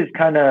 What is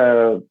kind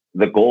of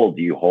the goal?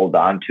 Do you hold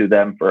on to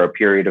them for a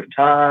period of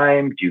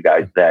time? Do you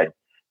guys then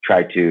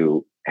try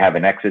to have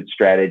an exit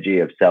strategy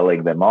of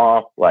selling them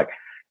off?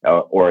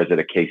 Or is it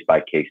a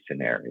case-by-case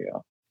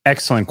scenario?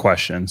 Excellent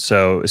question.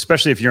 So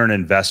especially if you're an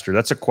investor,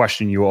 that's a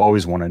question you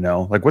always want to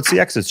know. Like, what's the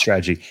exit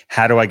strategy?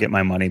 How do I get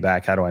my money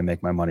back? How do I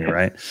make my money,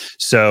 right?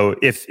 So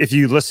if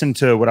you listen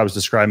to what I was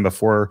describing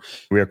before,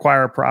 we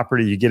acquire a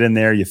property, you get in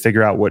there, you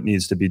figure out what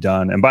needs to be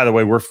done. And by the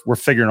way, we're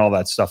figuring all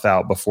that stuff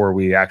out before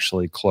we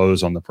actually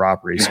close on the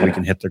property so we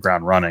can hit the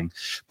ground running.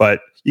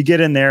 But you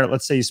get in there,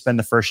 let's say you spend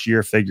the first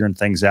year figuring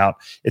things out.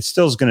 It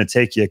still is going to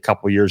take you a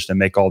couple of years to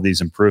make all these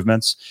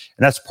improvements.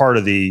 And that's part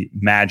of the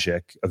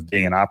magic of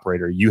being an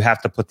operator. You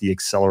have to put the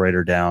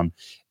accelerator down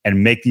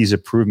and make these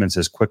improvements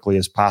as quickly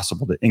as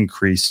possible to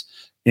increase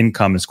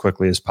income as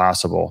quickly as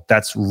possible.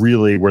 That's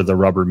really where the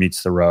rubber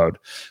meets the road.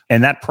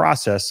 And that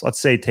process, let's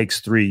say it takes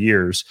 3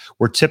 years.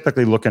 We're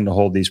typically looking to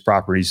hold these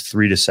properties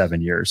 3 to 7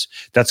 years.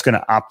 That's going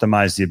to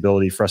optimize the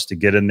ability for us to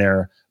get in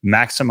there,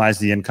 maximize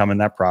the income in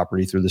that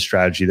property through the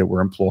strategy that we're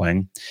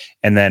employing,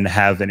 and then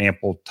have an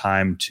ample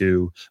time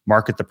to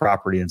market the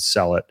property and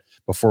sell it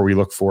before we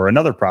look for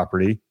another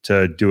property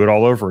to do it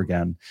all over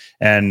again.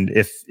 And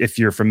if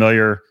you're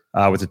familiar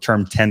with the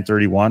term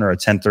 1031 or a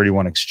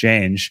 1031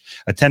 exchange,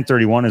 a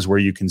 1031 is where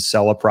you can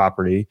sell a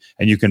property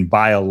and you can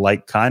buy a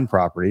like-kind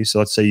property. So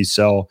let's say you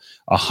sell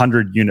a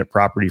 100-unit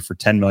property for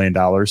 $10 million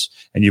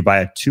and you buy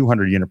a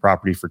 200-unit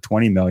property for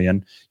 $20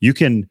 million. You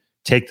can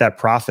take that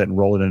profit and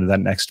roll it into that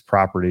next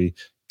property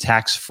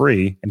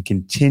tax-free and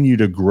continue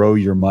to grow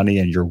your money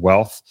and your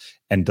wealth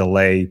and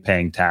delay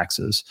paying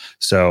taxes.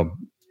 So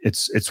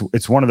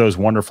it's one of those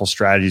wonderful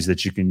strategies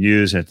that you can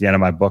use. And at the end of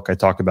my book, I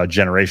talk about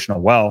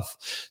generational wealth.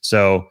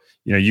 So,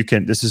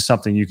 this is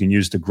something you can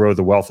use to grow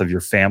the wealth of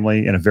your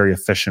family in a very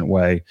efficient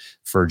way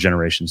for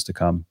generations to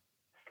come.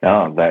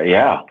 Oh,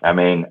 yeah. I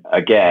mean,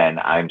 again,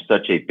 I'm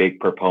such a big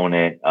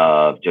proponent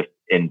of just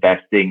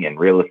investing in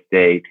real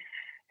estate,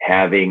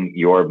 having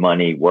your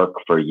money work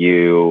for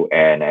you.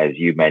 And as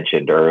you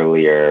mentioned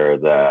earlier,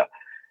 the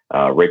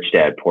Rich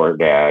Dad, Poor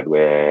Dad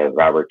with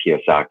Robert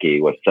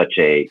Kiyosaki was such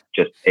a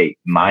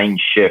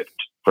mind shift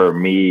for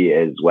me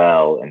as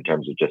well, in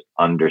terms of just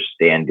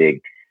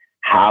understanding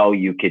how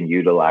you can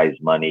utilize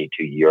money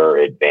to your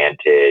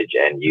advantage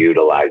and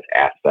utilize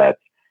assets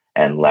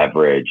and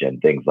leverage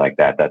and things like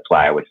that. That's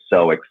why I was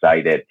so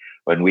excited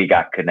when we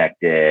got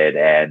connected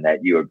and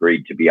that you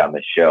agreed to be on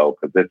the show,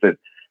 because this is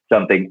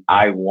something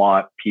I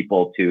want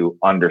people to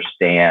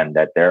understand,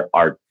 that there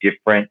are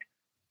different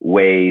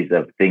ways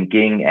of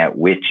thinking at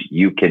which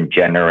you can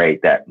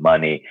generate that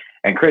money.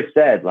 And Chris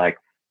said,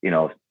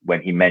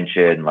 when he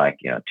mentioned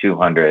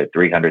 $200,000,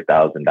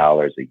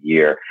 $300,000 a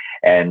year,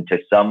 and to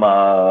some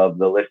of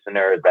the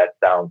listeners, that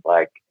sounds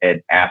like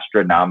an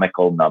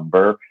astronomical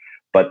number,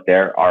 but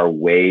there are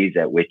ways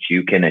at which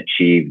you can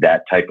achieve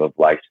that type of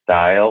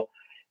lifestyle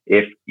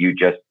if you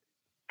just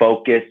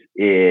focus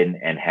in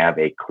and have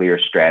a clear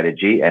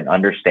strategy and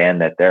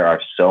understand that there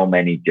are so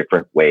many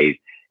different ways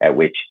at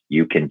which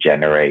you can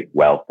generate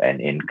wealth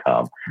and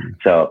income.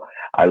 So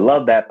I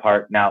love that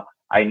part. Now,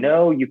 I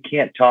know you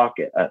can't talk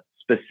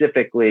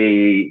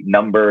specifically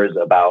numbers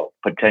about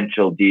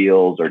potential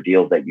deals or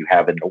deals that you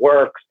have in the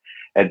works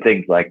and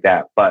things like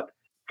that. But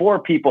for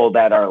people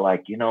that are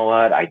like, you know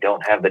what, I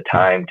don't have the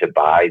time to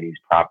buy these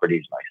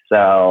properties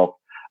myself,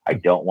 I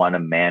don't want to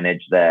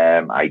manage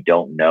them, I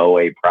don't know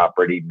a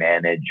property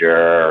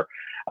manager,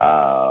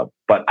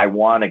 but I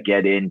want to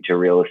get into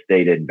real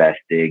estate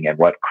investing, and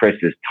what Chris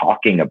is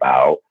talking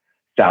about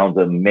sounds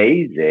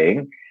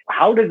amazing.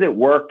 How does it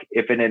work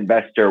if an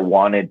investor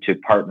wanted to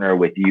partner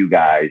with you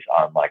guys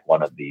on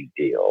one of these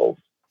deals?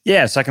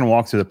 Yes, I can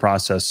walk through the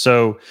process.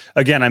 So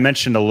again, I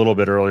mentioned a little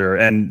bit earlier,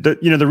 and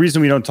the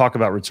reason we don't talk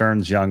about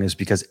returns, Young, is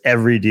because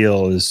every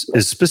deal is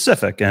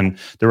specific, and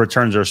the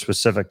returns are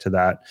specific to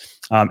that.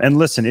 And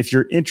listen, if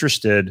you're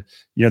interested,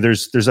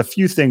 there's a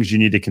few things you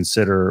need to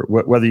consider.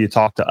 Whether you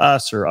talk to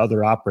us or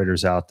other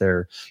operators out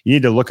there, you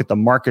need to look at the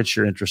markets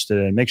you're interested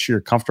in, make sure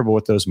you're comfortable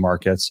with those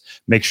markets,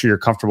 make sure you're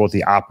comfortable with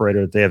the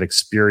operator, that they have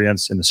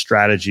experience in the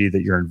strategy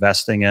that you're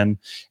investing in,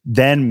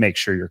 then make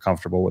sure you're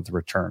comfortable with the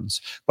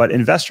returns. But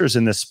investors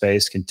in this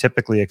space can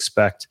typically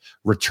expect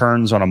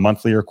returns on a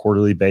monthly or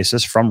quarterly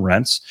basis from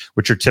rents,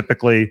 which are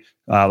typically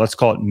let's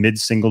call it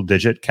mid-single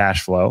digit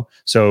cash flow.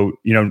 So,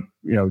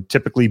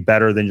 typically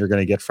better than you're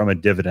going to get from a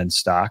dividend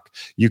stock.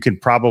 You can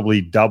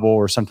probably double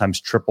or sometimes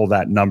triple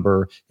that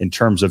number in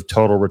terms of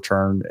total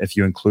return if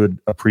you include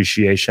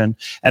appreciation.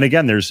 And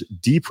again, there's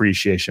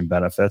depreciation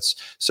benefits.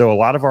 So a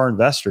lot of our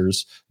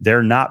investors,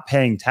 they're not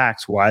paying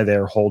tax while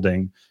they're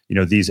holding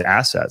these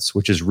assets,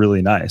 which is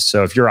really nice.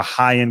 So if you're a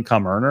high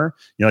income earner,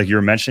 like you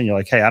were mentioning, you're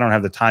like, hey, I don't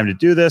have the time to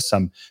do this,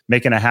 I'm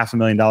making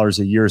 $500,000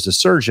 a year as a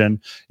surgeon.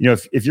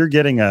 If you're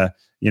getting a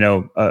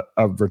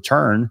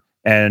return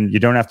and you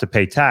don't have to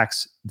pay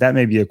tax, that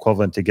may be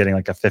equivalent to getting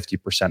a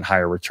 50%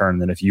 higher return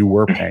than if you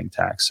were paying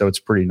tax. So it's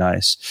pretty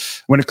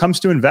nice. When it comes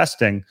to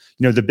investing,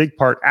 the big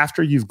part,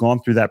 after you've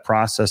gone through that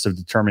process of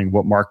determining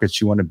what markets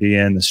you want to be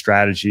in, the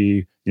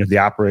strategy, the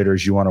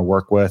operators you want to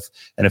work with,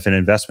 and if an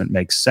investment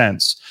makes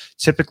sense,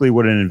 typically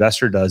what an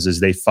investor does is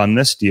they fund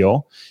this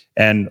deal.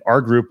 And our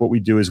group, what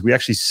we do is we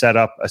actually set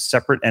up a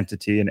separate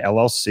entity, an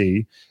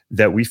LLC,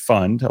 that we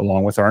fund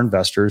along with our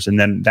investors. And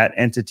then that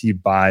entity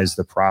buys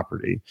the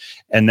property.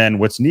 And then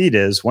what's neat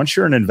is once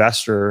you're an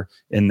investor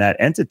in that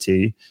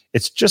entity,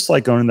 it's just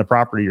like owning the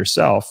property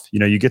yourself.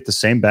 You get the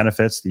same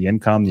benefits, the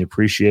income, the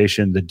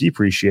appreciation, the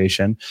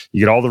depreciation.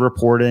 You get all the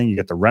reporting, you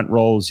get the rent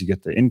rolls, you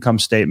get the income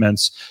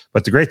statements.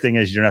 But the great thing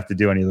is you don't have to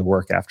do any of the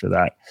work after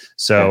that.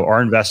 So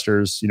our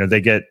investors, they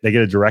get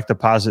a direct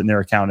deposit in their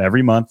account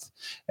every month,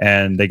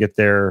 and they get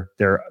their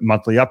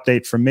monthly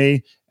update from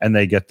me, and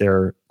they get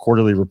their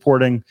quarterly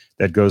reporting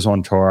that goes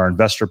onto our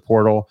investor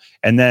portal.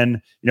 And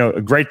then,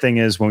 a great thing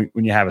is when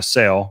you have a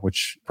sale,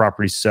 which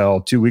properties sell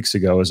 2 weeks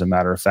ago, as a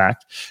matter of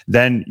fact,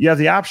 then you have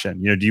the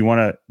option. Do you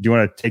want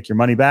to take your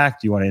money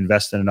back? Do you want to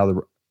invest in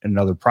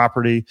another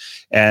property?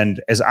 And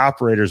as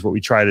operators, what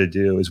we try to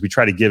do is we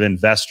try to give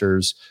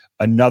investors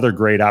another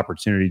great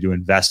opportunity to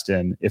invest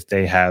in if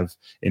they have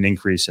an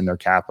increase in their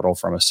capital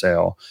from a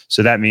sale.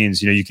 So that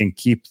means, you can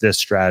keep this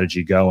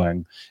strategy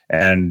going.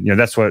 And,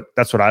 that's what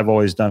I've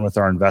always done with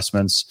our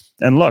investments.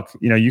 And look,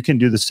 you can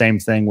do the same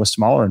thing with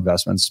smaller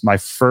investments. My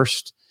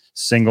first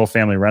single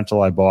family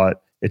rental I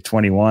bought at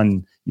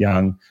 21,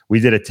 Young, we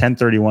did a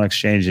 1031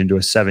 exchange into a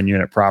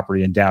 7-unit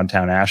property in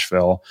downtown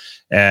Asheville.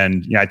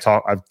 And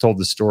I've told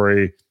the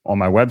story on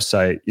my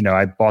website.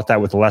 I bought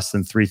that with less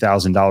than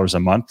 $3,000 a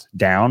month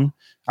down.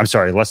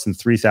 less than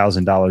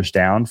 $3,000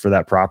 down for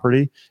that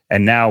property.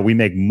 And now we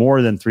make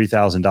more than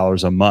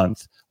 $3,000 a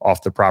month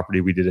off the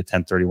property we did a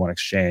 1031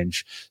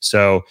 exchange.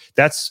 So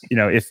that's,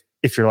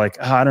 if you're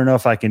like, I don't know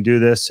if I can do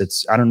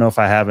this, I don't know if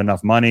I have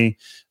enough money,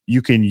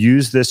 you can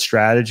use this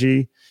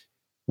strategy,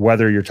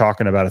 whether you're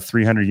talking about a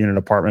 300 unit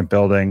apartment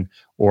building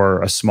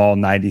or a small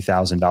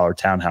 $90,000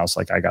 townhouse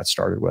like I got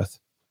started with.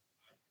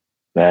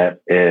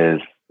 That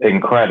is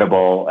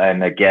incredible.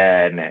 And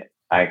again,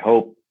 I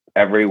hope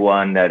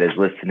everyone that is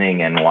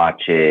listening and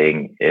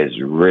watching is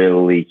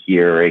really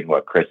hearing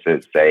what Chris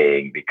is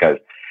saying, because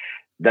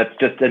that's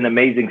just an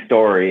amazing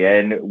story.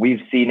 And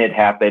we've seen it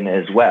happen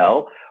as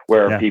well,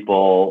 where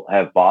people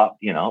have bought,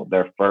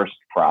 their first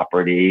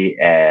property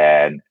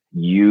and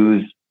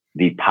use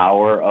the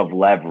power of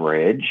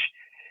leverage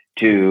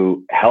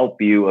to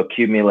help you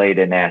accumulate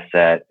an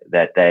asset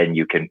that then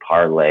you can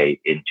parlay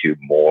into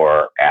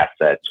more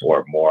assets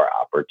or more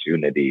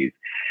opportunities.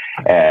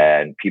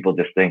 And people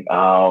just think,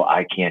 oh,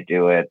 I can't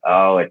do it.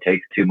 Oh, it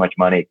takes too much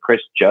money.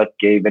 Chris just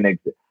gave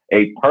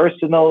a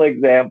personal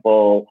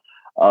example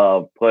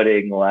of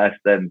putting less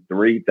than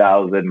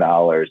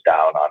 $3,000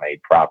 down on a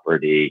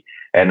property.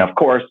 And of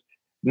course,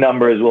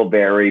 numbers will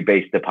vary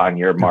based upon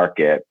your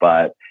market,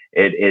 but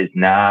it is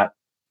not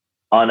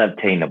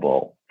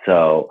unobtainable.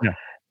 So,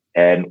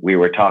 and we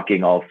were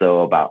talking also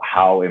about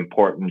how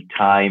important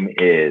time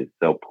is.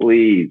 So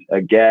please,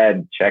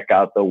 again, check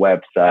out the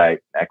website,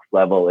 Next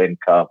Level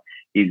Income.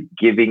 He's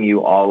giving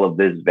you all of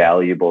this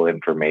valuable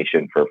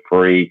information for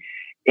free.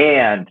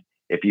 And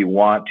if you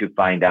want to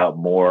find out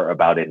more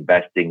about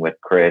investing with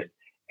Chris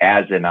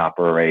as an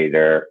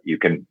operator, you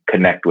can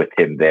connect with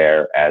him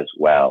there as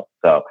well.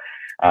 So,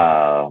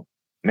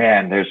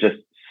 man, there's just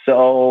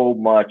so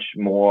much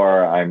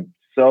more. I'm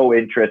so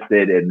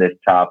interested in this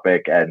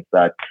topic and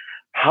such.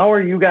 How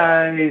are you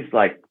guys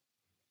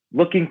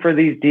looking for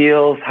these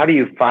deals? How do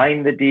you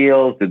find the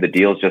deals? Do the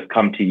deals just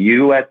come to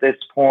you at this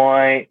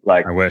point?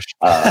 I wish.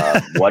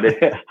 What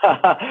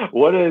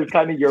is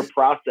kind of your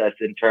process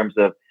in terms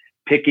of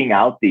picking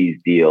out these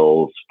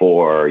deals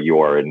for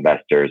your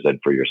investors and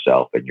for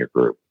yourself and your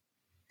group?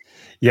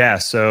 Yeah,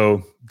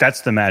 so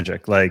that's the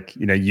magic.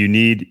 You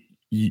need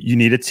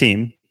a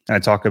team. And I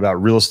talk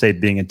about real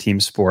estate being a team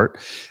sport,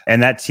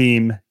 and that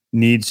team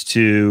needs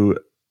to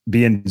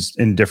be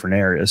in different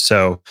areas.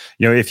 So,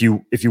 if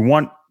you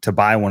want to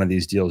buy one of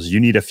these deals, you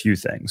need a few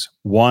things.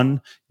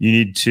 One, you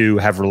need to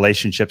have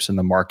relationships in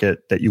the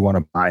market that you want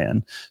to buy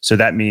in. So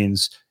that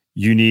means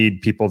you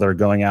need people that are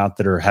going out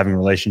that are having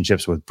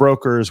relationships with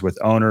brokers, with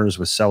owners,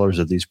 with sellers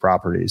of these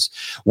properties.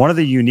 One of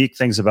the unique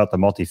things about the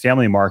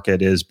multifamily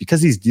market is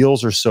because these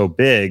deals are so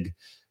big,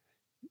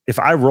 if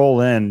I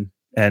roll in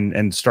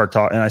and start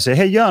talking and I say,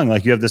 hey, Young,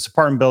 you have this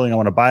apartment building, I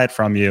want to buy it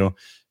from you.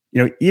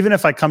 Even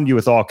if I come to you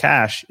with all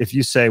cash, if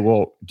you say,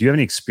 well, do you have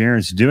any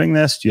experience doing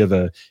this? Do you have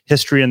a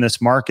history in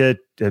this market?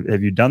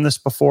 Have you done this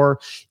before?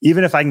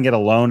 Even if I can get a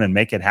loan and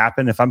make it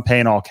happen, if I'm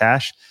paying all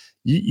cash,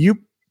 you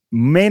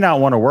may not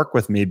want to work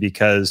with me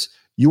because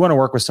you want to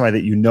work with somebody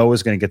that you know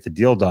is going to get the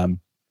deal done.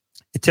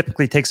 It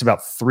typically takes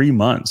about 3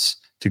 months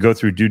to go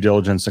through due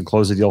diligence and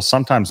close a deal,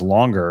 sometimes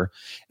longer.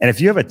 And if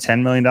you have a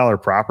 $10 million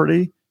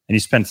property and you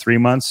spend 3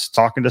 months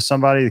talking to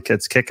somebody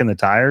that's kicking the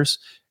tires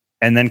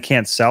and then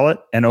can't sell it,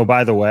 and oh,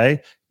 by the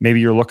way, maybe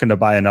you're looking to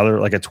buy another,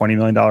 a $20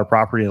 million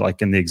property,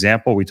 like in the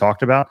example we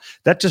talked about,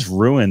 that just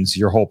ruins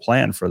your whole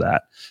plan for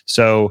that.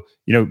 So,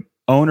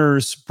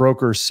 owners,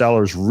 brokers,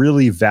 sellers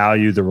really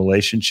value the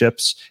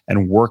relationships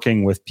and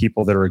working with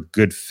people that are a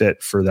good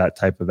fit for that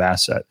type of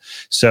asset.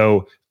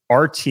 So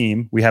our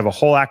team, we have a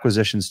whole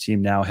acquisitions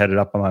team now headed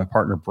up by my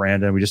partner,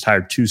 Brandon. We just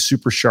hired 2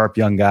 super sharp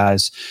young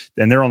guys,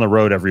 and they're on the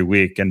road every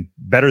week and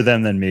better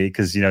than me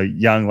because,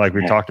 young, like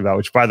we talked about,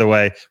 which by the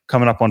way,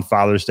 coming up on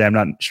Father's Day, I'm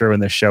not sure when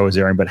this show is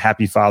airing, but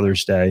happy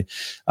Father's Day.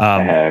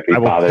 Happy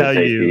Father's Day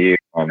to you.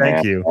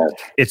 Thank you.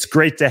 It's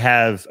great to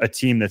have a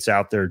team that's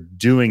out there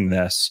doing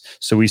this.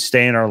 So we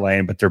stay in our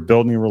lane, but they're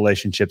building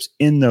relationships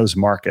in those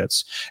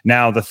markets.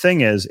 Now, the thing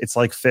is, it's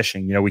like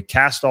fishing. We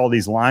cast all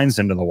these lines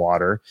into the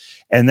water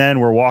and then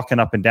we're walking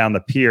up and down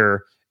the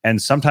pier.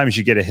 And sometimes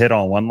you get a hit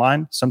on one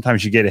line.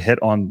 Sometimes you get a hit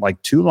on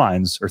 2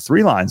 lines or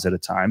 3 lines at a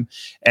time.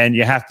 And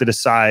you have to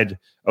decide,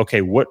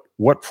 okay,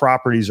 what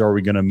properties are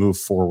we going to move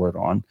forward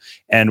on?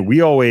 And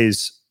we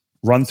always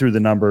run through the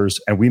numbers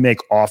and we make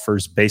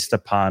offers based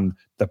upon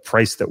the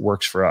price that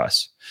works for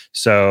us.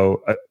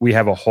 So we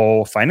have a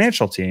whole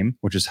financial team,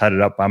 which is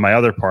headed up by my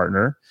other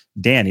partner,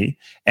 Danny.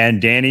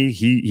 And Danny,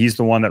 he's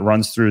the one that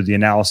runs through the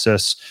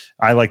analysis.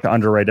 I like to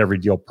underwrite every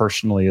deal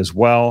personally as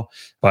well,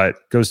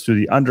 but goes through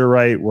the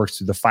underwrite, works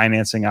through the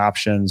financing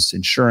options,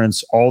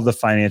 insurance, all the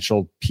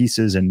financial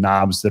pieces and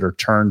knobs that are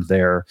turned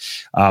there,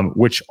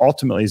 which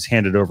ultimately is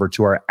handed over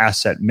to our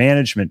asset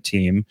management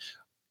team,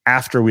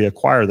 after we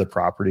acquire the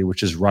property,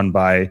 which is run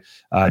by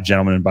a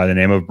gentleman by the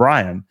name of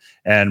Brian.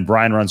 And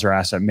Brian runs our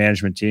asset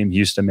management team. He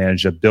used to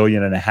manage $1.5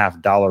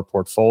 billion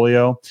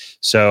portfolio.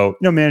 So,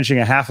 managing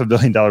a $500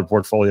 million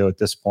portfolio at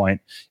this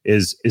point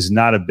is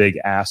not a big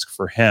ask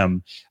for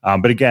him.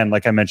 But again,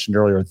 like I mentioned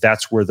earlier,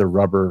 that's where the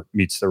rubber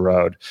meets the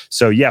road.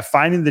 So yeah,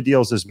 finding the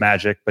deals is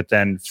magic, but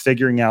then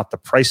figuring out the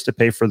price to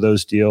pay for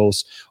those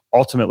deals,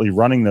 ultimately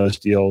running those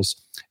deals,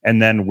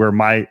 and then where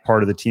my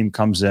part of the team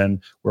comes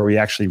in, where we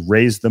actually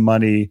raise the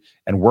money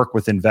and work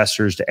with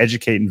investors to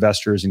educate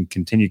investors and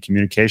continue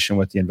communication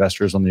with the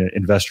investors on the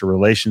investor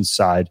relations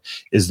side,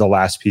 is the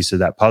last piece of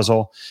that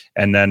puzzle.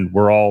 And then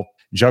we're all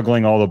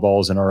juggling all the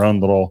balls in our own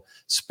little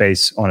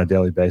space on a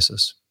daily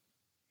basis.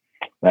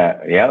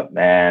 Yep.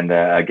 And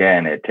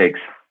again, it takes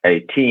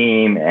a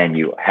team, and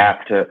you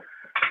have to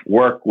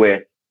work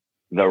with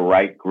the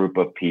right group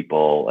of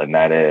people. And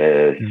that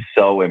is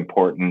so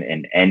important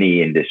in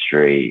any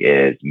industry,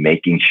 is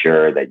making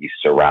sure that you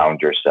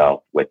surround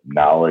yourself with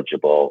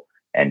knowledgeable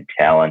and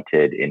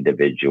talented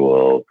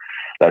individuals.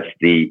 That's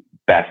the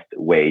best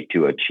way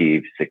to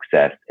achieve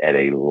success at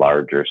a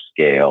larger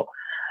scale.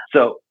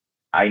 So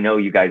I know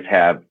you guys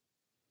have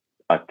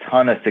a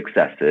ton of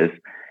successes,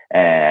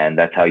 and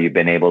that's how you've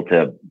been able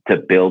to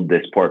build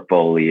this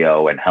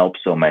portfolio and help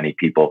so many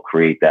people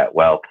create that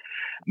wealth.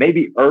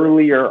 Maybe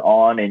earlier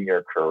on in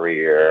your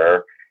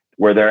career,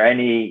 were there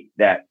any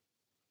that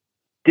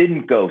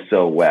didn't go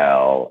so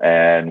well,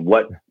 and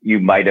what you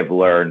might have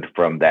learned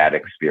from that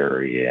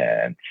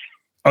experience?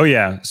 Oh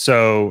yeah.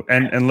 So,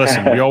 and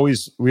listen,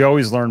 we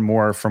always learn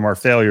more from our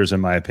failures,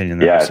 in my opinion,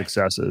 than our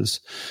successes.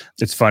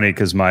 It's funny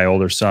because my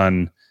older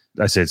son,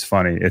 I say it's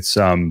funny. It's,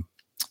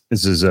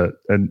 this is a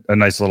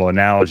nice little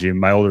analogy.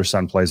 My older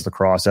son plays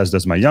lacrosse, as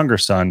does my younger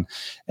son.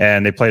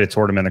 And they played a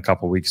tournament a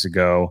couple of weeks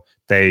ago.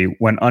 They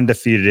went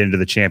undefeated into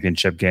the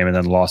championship game and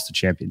then lost the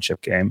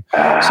championship game.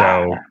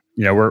 So,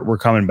 we're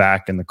coming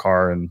back in the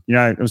car, and,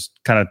 I was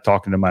kind of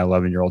talking to my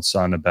 11-year-old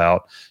son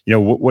about,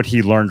 what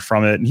he learned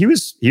from it. And he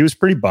was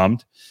pretty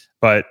bummed,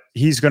 but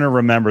he's going to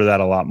remember that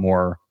a lot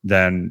more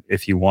than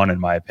if he won, in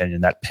my opinion,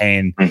 that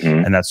pain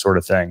and that sort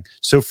of thing.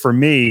 So for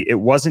me,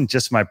 it wasn't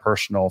just my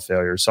personal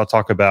failures. So I'll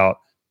talk about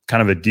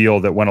kind of a deal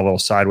that went a little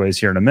sideways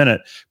here in a minute,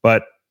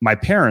 but my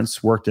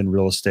parents worked in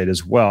real estate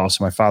as well.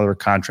 So my father, a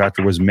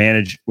contractor, was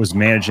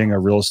managing a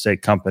real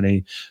estate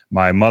company.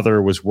 My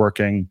mother was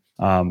working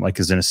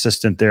as an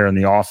assistant there in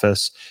the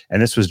office.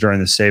 And this was during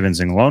the savings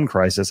and loan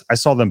crisis. I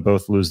saw them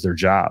both lose their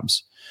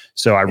jobs.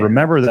 So I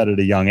remember that at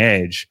a young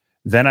age.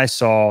 Then I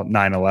saw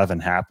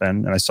 9/11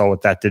 happen, and I saw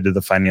what that did to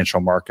the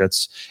financial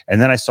markets.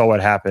 And then I saw what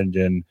happened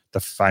in the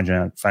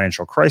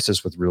financial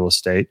crisis with real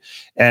estate.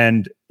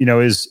 And,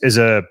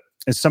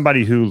 as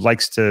somebody who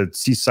likes to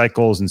see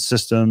cycles and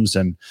systems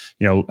and,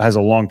 has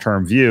a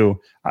long-term view,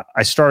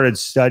 I started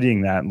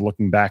studying that and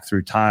looking back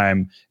through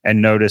time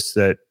and noticed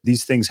that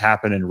these things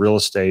happen in real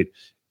estate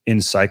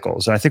in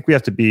cycles. And I think we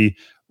have to be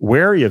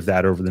wary of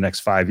that over the next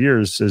 5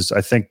 years. As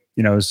I think,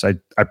 as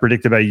I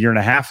predicted about a year and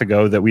a half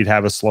ago that we'd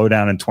have a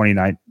slowdown in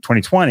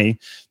 2020.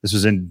 This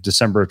was in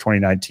December of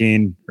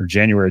 2019 or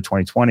January of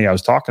 2020. I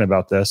was talking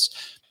about this.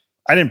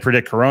 I didn't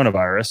predict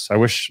coronavirus. I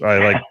wish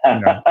I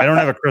I don't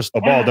have a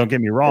crystal ball. Don't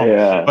get me wrong,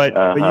 but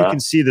you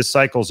can see the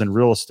cycles in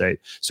real estate.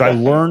 So I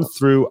learned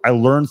through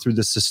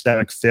the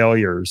systemic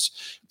failures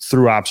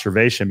through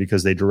observation,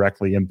 because they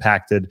directly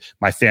impacted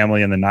my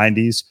family in the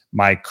 90s,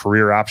 my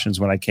career options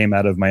when I came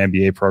out of my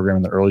MBA program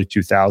in the early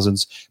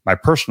 2000s, my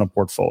personal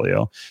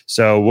portfolio.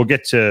 So we'll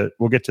get to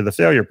the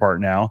failure part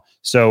now.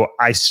 So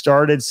I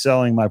started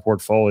selling my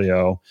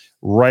portfolio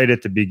right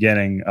at the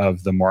beginning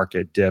of the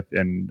market dip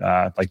in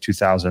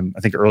 2000, I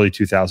think early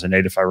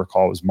 2008, if I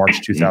recall. It was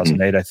March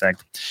 2008, I think.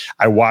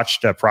 I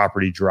watched a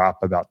property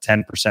drop about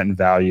 10% in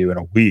value in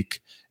a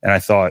week, and I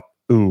thought,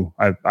 ooh,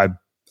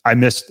 I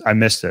missed it.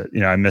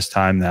 I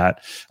mistimed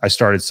that. I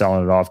started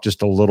selling it off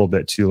just a little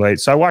bit too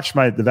late. So I watched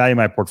the value of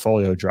my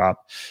portfolio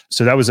drop.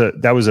 So that was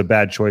a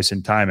bad choice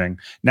in timing.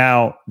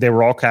 Now, they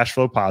were all cash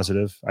flow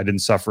positive. I didn't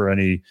suffer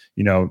any,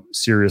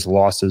 serious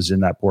losses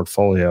in that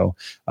portfolio.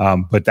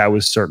 But that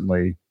was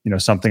certainly,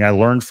 something I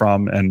learned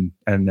from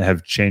and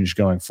have changed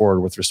going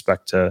forward with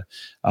respect to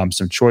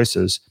some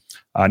choices.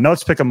 Now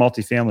let's pick a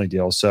multifamily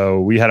deal.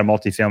 So we had a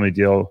multifamily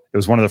deal. It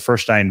was one of the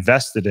first I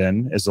invested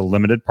in as a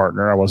limited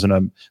partner. I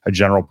wasn't a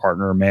general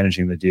partner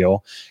managing the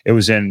deal. It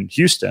was in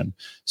Houston.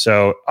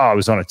 So it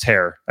was on a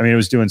tear. I mean, it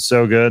was doing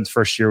so good. The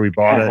first year we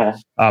bought it,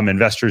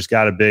 investors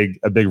got a big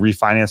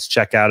refinance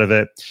check out of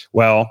it.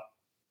 Well,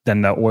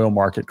 then the oil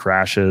market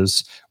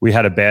crashes. We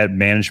had a bad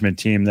management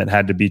team that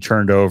had to be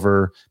turned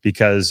over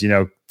because,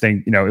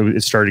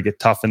 it started to get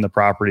tough in the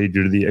property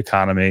due to the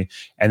economy.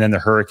 And then the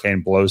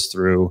hurricane blows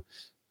through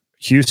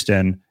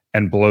Houston,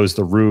 and blows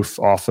the roof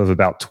off of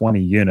about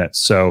 20 units.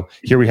 So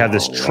here we have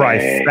this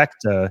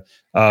trifecta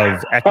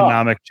of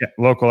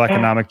local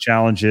economic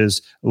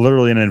challenges,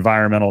 literally an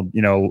environmental,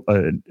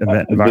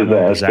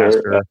 environmental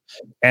disaster,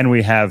 and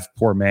we have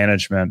poor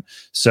management.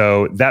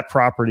 So that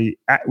property,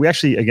 we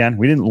actually, again,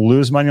 we didn't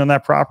lose money on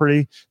that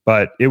property,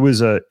 but it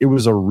was a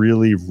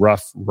really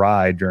rough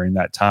ride during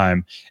that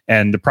time,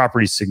 and the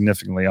property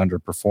significantly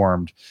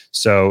underperformed.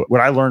 So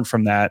what I learned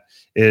from that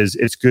is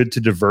it's good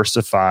to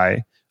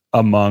diversify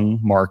among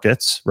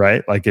markets,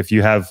 right? Like if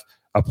you have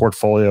a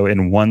portfolio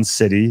in one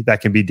city,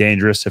 that can be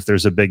dangerous if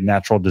there's a big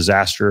natural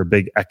disaster, a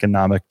big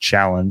economic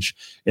challenge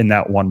in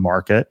that one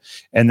market.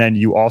 And then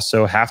you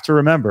also have to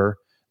remember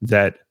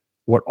that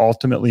what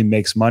ultimately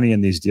makes money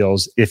in these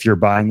deals, if you're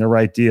buying the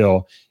right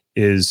deal,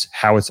 is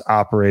how it's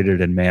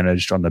operated and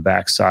managed on the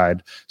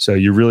backside. So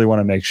you really want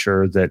to make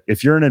sure that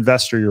if you're an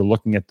investor, you're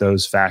looking at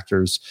those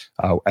factors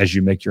as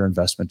you make your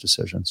investment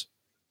decisions.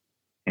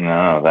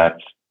 No,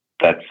 that's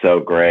so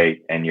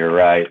great. And you're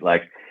right.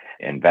 Like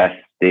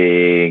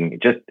investing,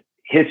 just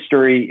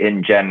history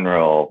in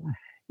general,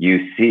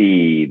 you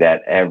see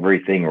that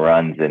everything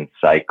runs in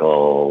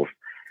cycles,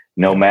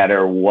 no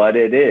matter what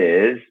it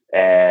is.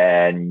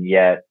 And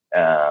yet,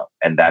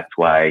 and that's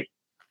why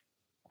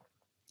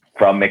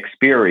from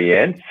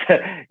experience,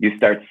 you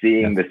start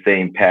seeing the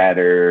same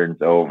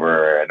patterns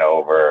over and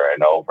over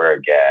and over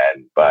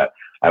again. But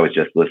I was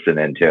just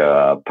listening to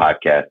a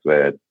podcast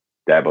with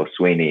Dabo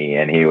Sweeney,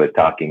 and he was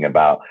talking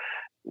about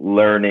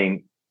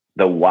learning.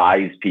 The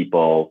wise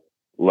people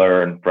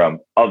learn from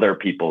other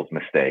people's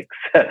mistakes.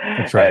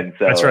 That's right. And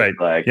so that's right.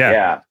 Like,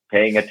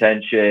 paying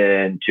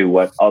attention to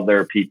what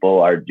other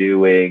people are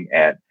doing.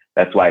 And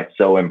that's why it's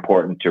so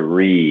important to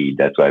read.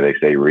 That's why they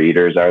say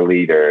readers are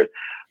leaders.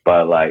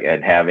 But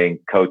and having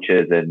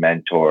coaches and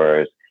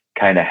mentors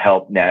kind of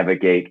help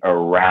navigate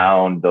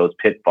around those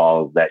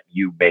pitfalls that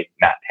you may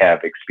not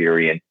have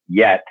experienced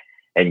yet.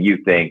 And you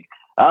think,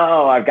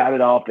 oh, I've got it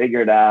all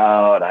figured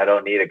out. I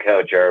don't need a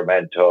coach or a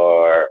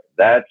mentor.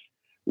 That's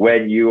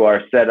when you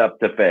are set up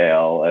to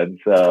fail. And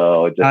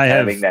so just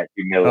having that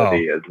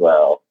humility as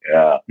well.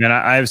 Yeah. And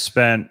I've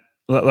spent,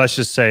 let's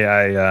just say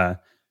I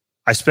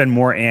spend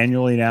more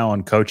annually now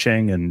on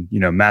coaching and,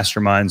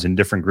 masterminds in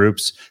different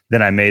groups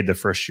than I made the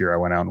first year I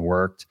went out and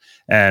worked.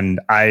 And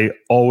I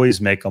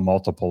always make a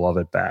multiple of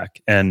it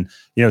back. And,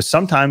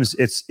 sometimes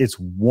it's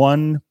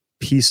one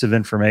piece of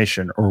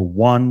information or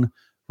one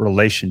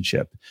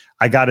relationship.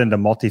 I got into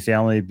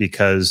multifamily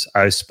because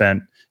I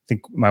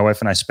think my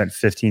wife and I spent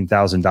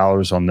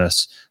 $15,000 on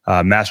this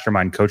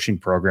mastermind coaching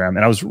program,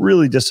 and I was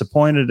really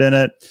disappointed in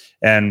it.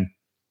 And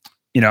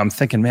I'm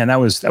thinking, man,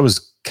 that was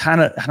kind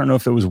of, I don't know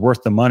if it was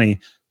worth the money.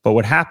 But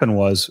what happened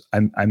was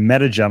I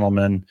met a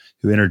gentleman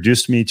who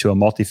introduced me to a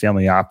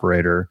multifamily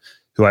operator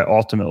who I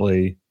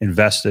ultimately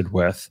invested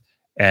with,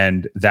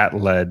 and that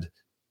led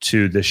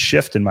to the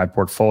shift in my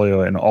portfolio,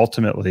 and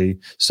ultimately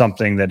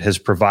something that has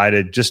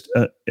provided just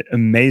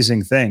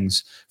amazing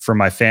things for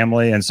my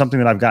family, and something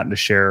that I've gotten to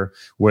share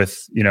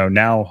with,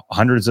 now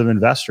hundreds of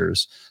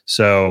investors.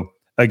 So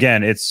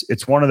again,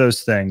 it's one of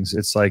those things.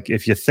 It's like,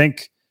 if you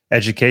think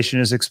education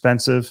is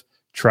expensive,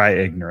 try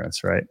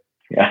ignorance, right?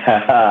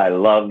 I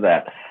love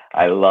that.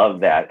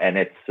 And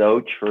it's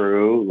so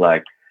true.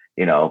 Like,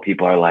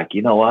 people are like,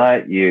 you know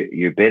what,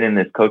 you've been in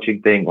this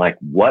coaching thing. Like,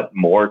 what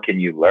more can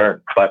you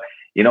learn? But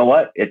you know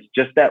what? It's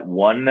just that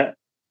one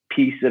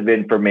piece of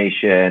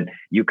information.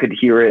 You could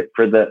hear it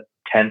for the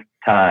 10th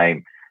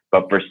time,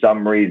 but for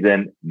some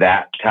reason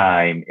that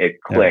time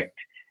it clicked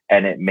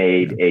and it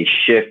made a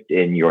shift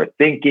in your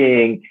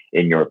thinking,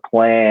 in your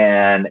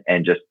plan,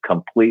 and just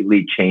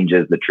completely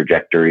changes the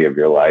trajectory of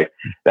your life.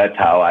 That's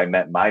how I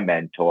met my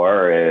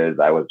mentor. Is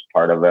I was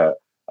part of a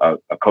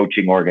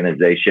coaching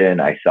organization.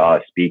 I saw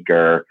a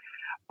speaker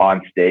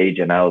on stage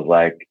and I was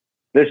like,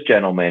 this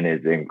gentleman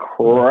is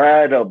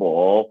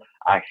incredible.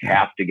 I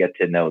have to get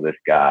to know this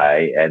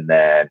guy. And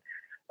then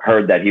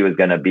heard that he was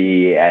going to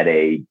be at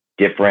a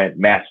different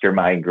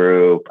mastermind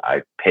group.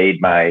 I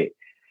paid the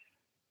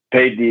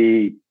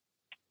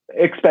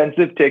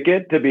expensive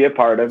ticket to be a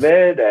part of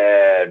it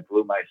and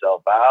flew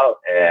myself out.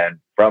 And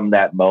from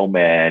that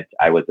moment,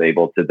 I was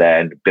able to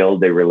then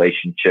build a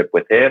relationship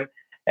with him.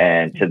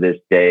 And to this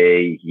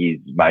day, he's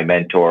my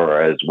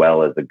mentor as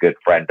well as a good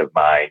friend of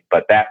mine.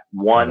 But that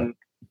one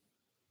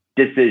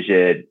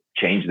decision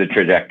changed the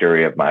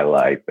trajectory of my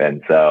life.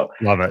 And so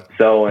love it.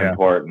 So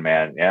important,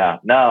 man. Yeah,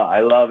 no,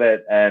 I love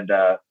it. And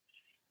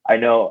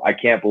I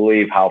can't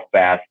believe how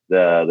fast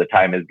the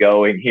time is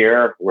going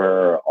here.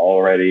 We're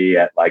already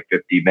at like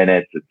 50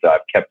 minutes. And so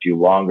I've kept you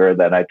longer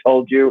than I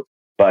told you,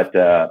 but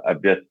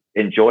I've just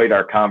enjoyed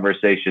our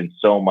conversation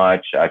so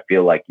much. I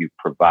feel like you've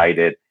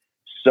provided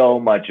so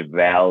much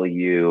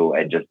value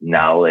and just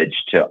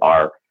knowledge to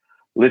our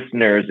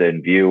listeners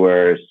and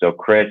viewers. So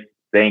Chris,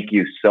 thank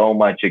you so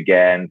much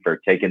again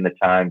for taking the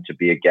time to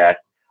be a guest.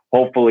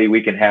 Hopefully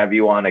we can have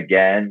you on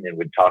again and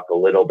we'd talk a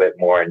little bit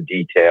more in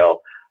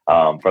detail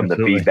from the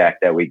feedback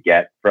that we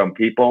get from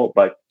people.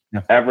 But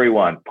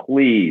everyone,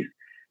 please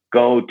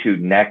go to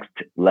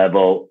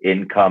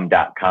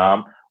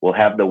nextlevelincome.com. We'll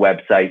have the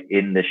website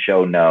in the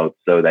show notes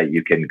so that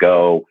you can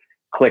go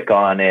click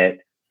on it,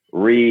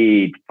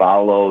 read,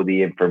 follow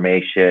the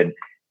information,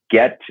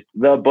 get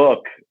the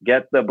book.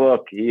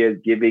 He is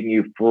giving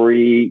you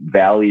free,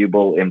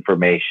 valuable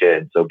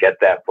information. So get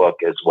that book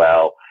as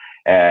well,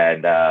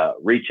 and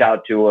reach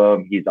out to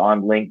him. He's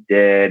on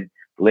LinkedIn,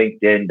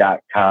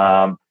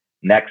 linkedin.com,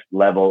 Next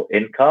Level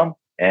Income.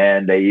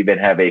 And they even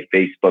have a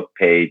Facebook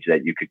page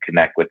that you could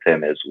connect with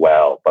him as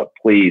well. But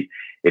please,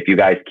 if you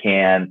guys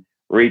can,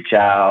 reach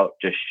out,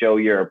 just show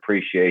your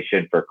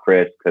appreciation for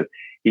Chris, because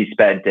he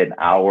spent an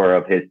hour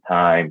of his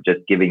time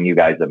just giving you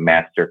guys a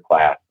master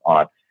class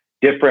on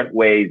different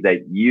ways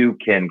that you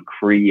can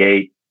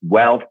create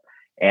wealth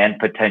and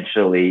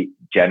potentially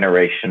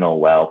generational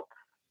wealth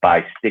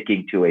by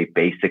sticking to a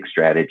basic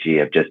strategy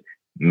of just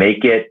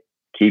make it,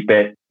 keep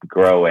it,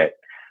 grow it.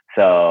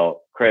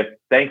 So Chris,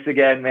 thanks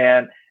again,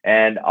 man.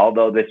 And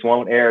although this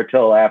won't air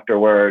till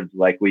afterwards,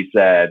 like we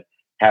said,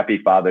 happy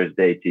Father's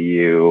Day to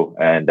you.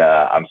 And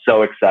I'm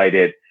so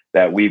excited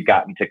that we've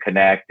gotten to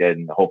connect,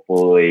 and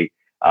hopefully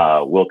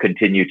we'll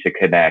continue to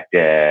connect.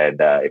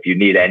 And if you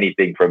need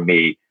anything from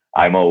me,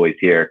 I'm always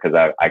here,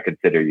 because I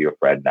consider you a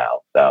friend now.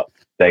 So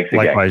thanks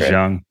again. Likewise, Chris.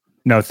 Young.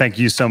 No, thank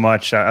you so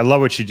much. I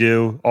love what you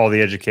do, all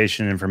the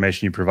education and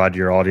information you provide to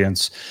your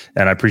audience,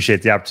 and I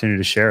appreciate the opportunity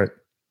to share it.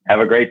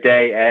 Have a great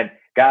day. And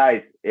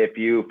guys, if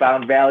you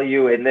found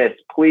value in this,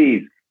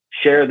 please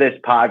share this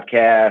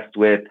podcast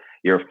with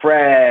your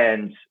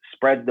friends,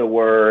 spread the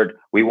word.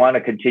 We want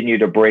to continue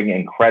to bring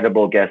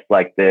incredible guests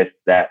like this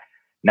that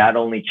not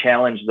only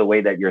challenge the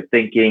way that you're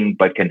thinking,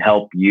 but can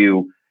help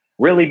you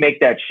really make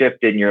that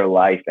shift in your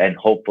life and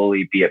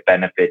hopefully be a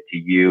benefit to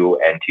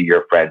you and to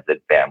your friends and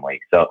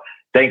family. So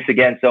thanks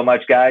again so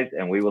much, guys,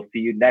 and we will see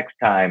you next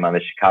time on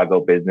the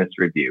Chicago Business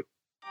Review.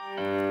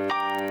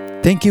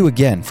 Thank you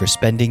again for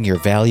spending your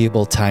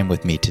valuable time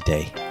with me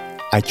today.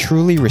 I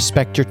truly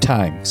respect your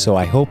time, so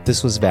I hope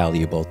this was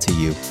valuable to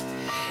you.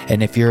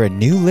 And if you're a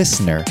new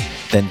listener,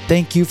 then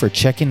thank you for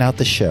checking out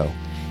the show.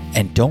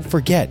 And don't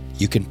forget,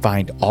 you can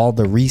find all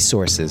the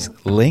resources,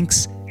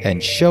 links,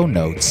 and show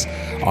notes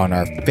on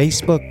our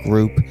Facebook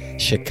group,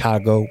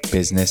 Chicago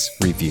Business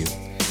Review.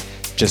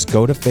 Just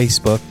go to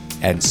Facebook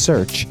and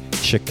search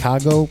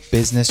Chicago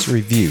Business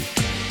Review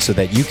so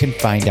that you can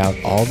find out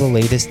all the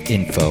latest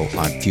info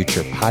on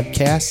future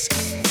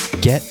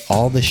podcasts, get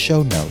all the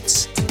show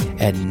notes,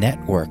 and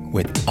network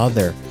with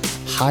other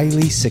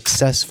highly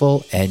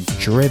successful and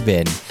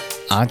driven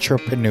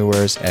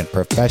entrepreneurs and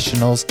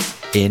professionals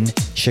in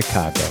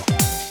Chicago.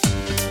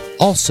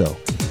 Also,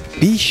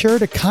 be sure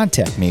to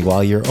contact me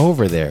while you're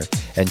over there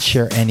and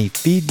share any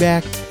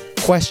feedback,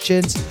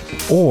 questions,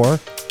 or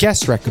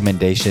guest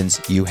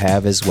recommendations you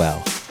have as well.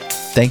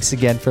 Thanks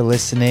again for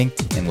listening,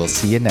 and we'll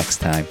see you next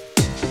time.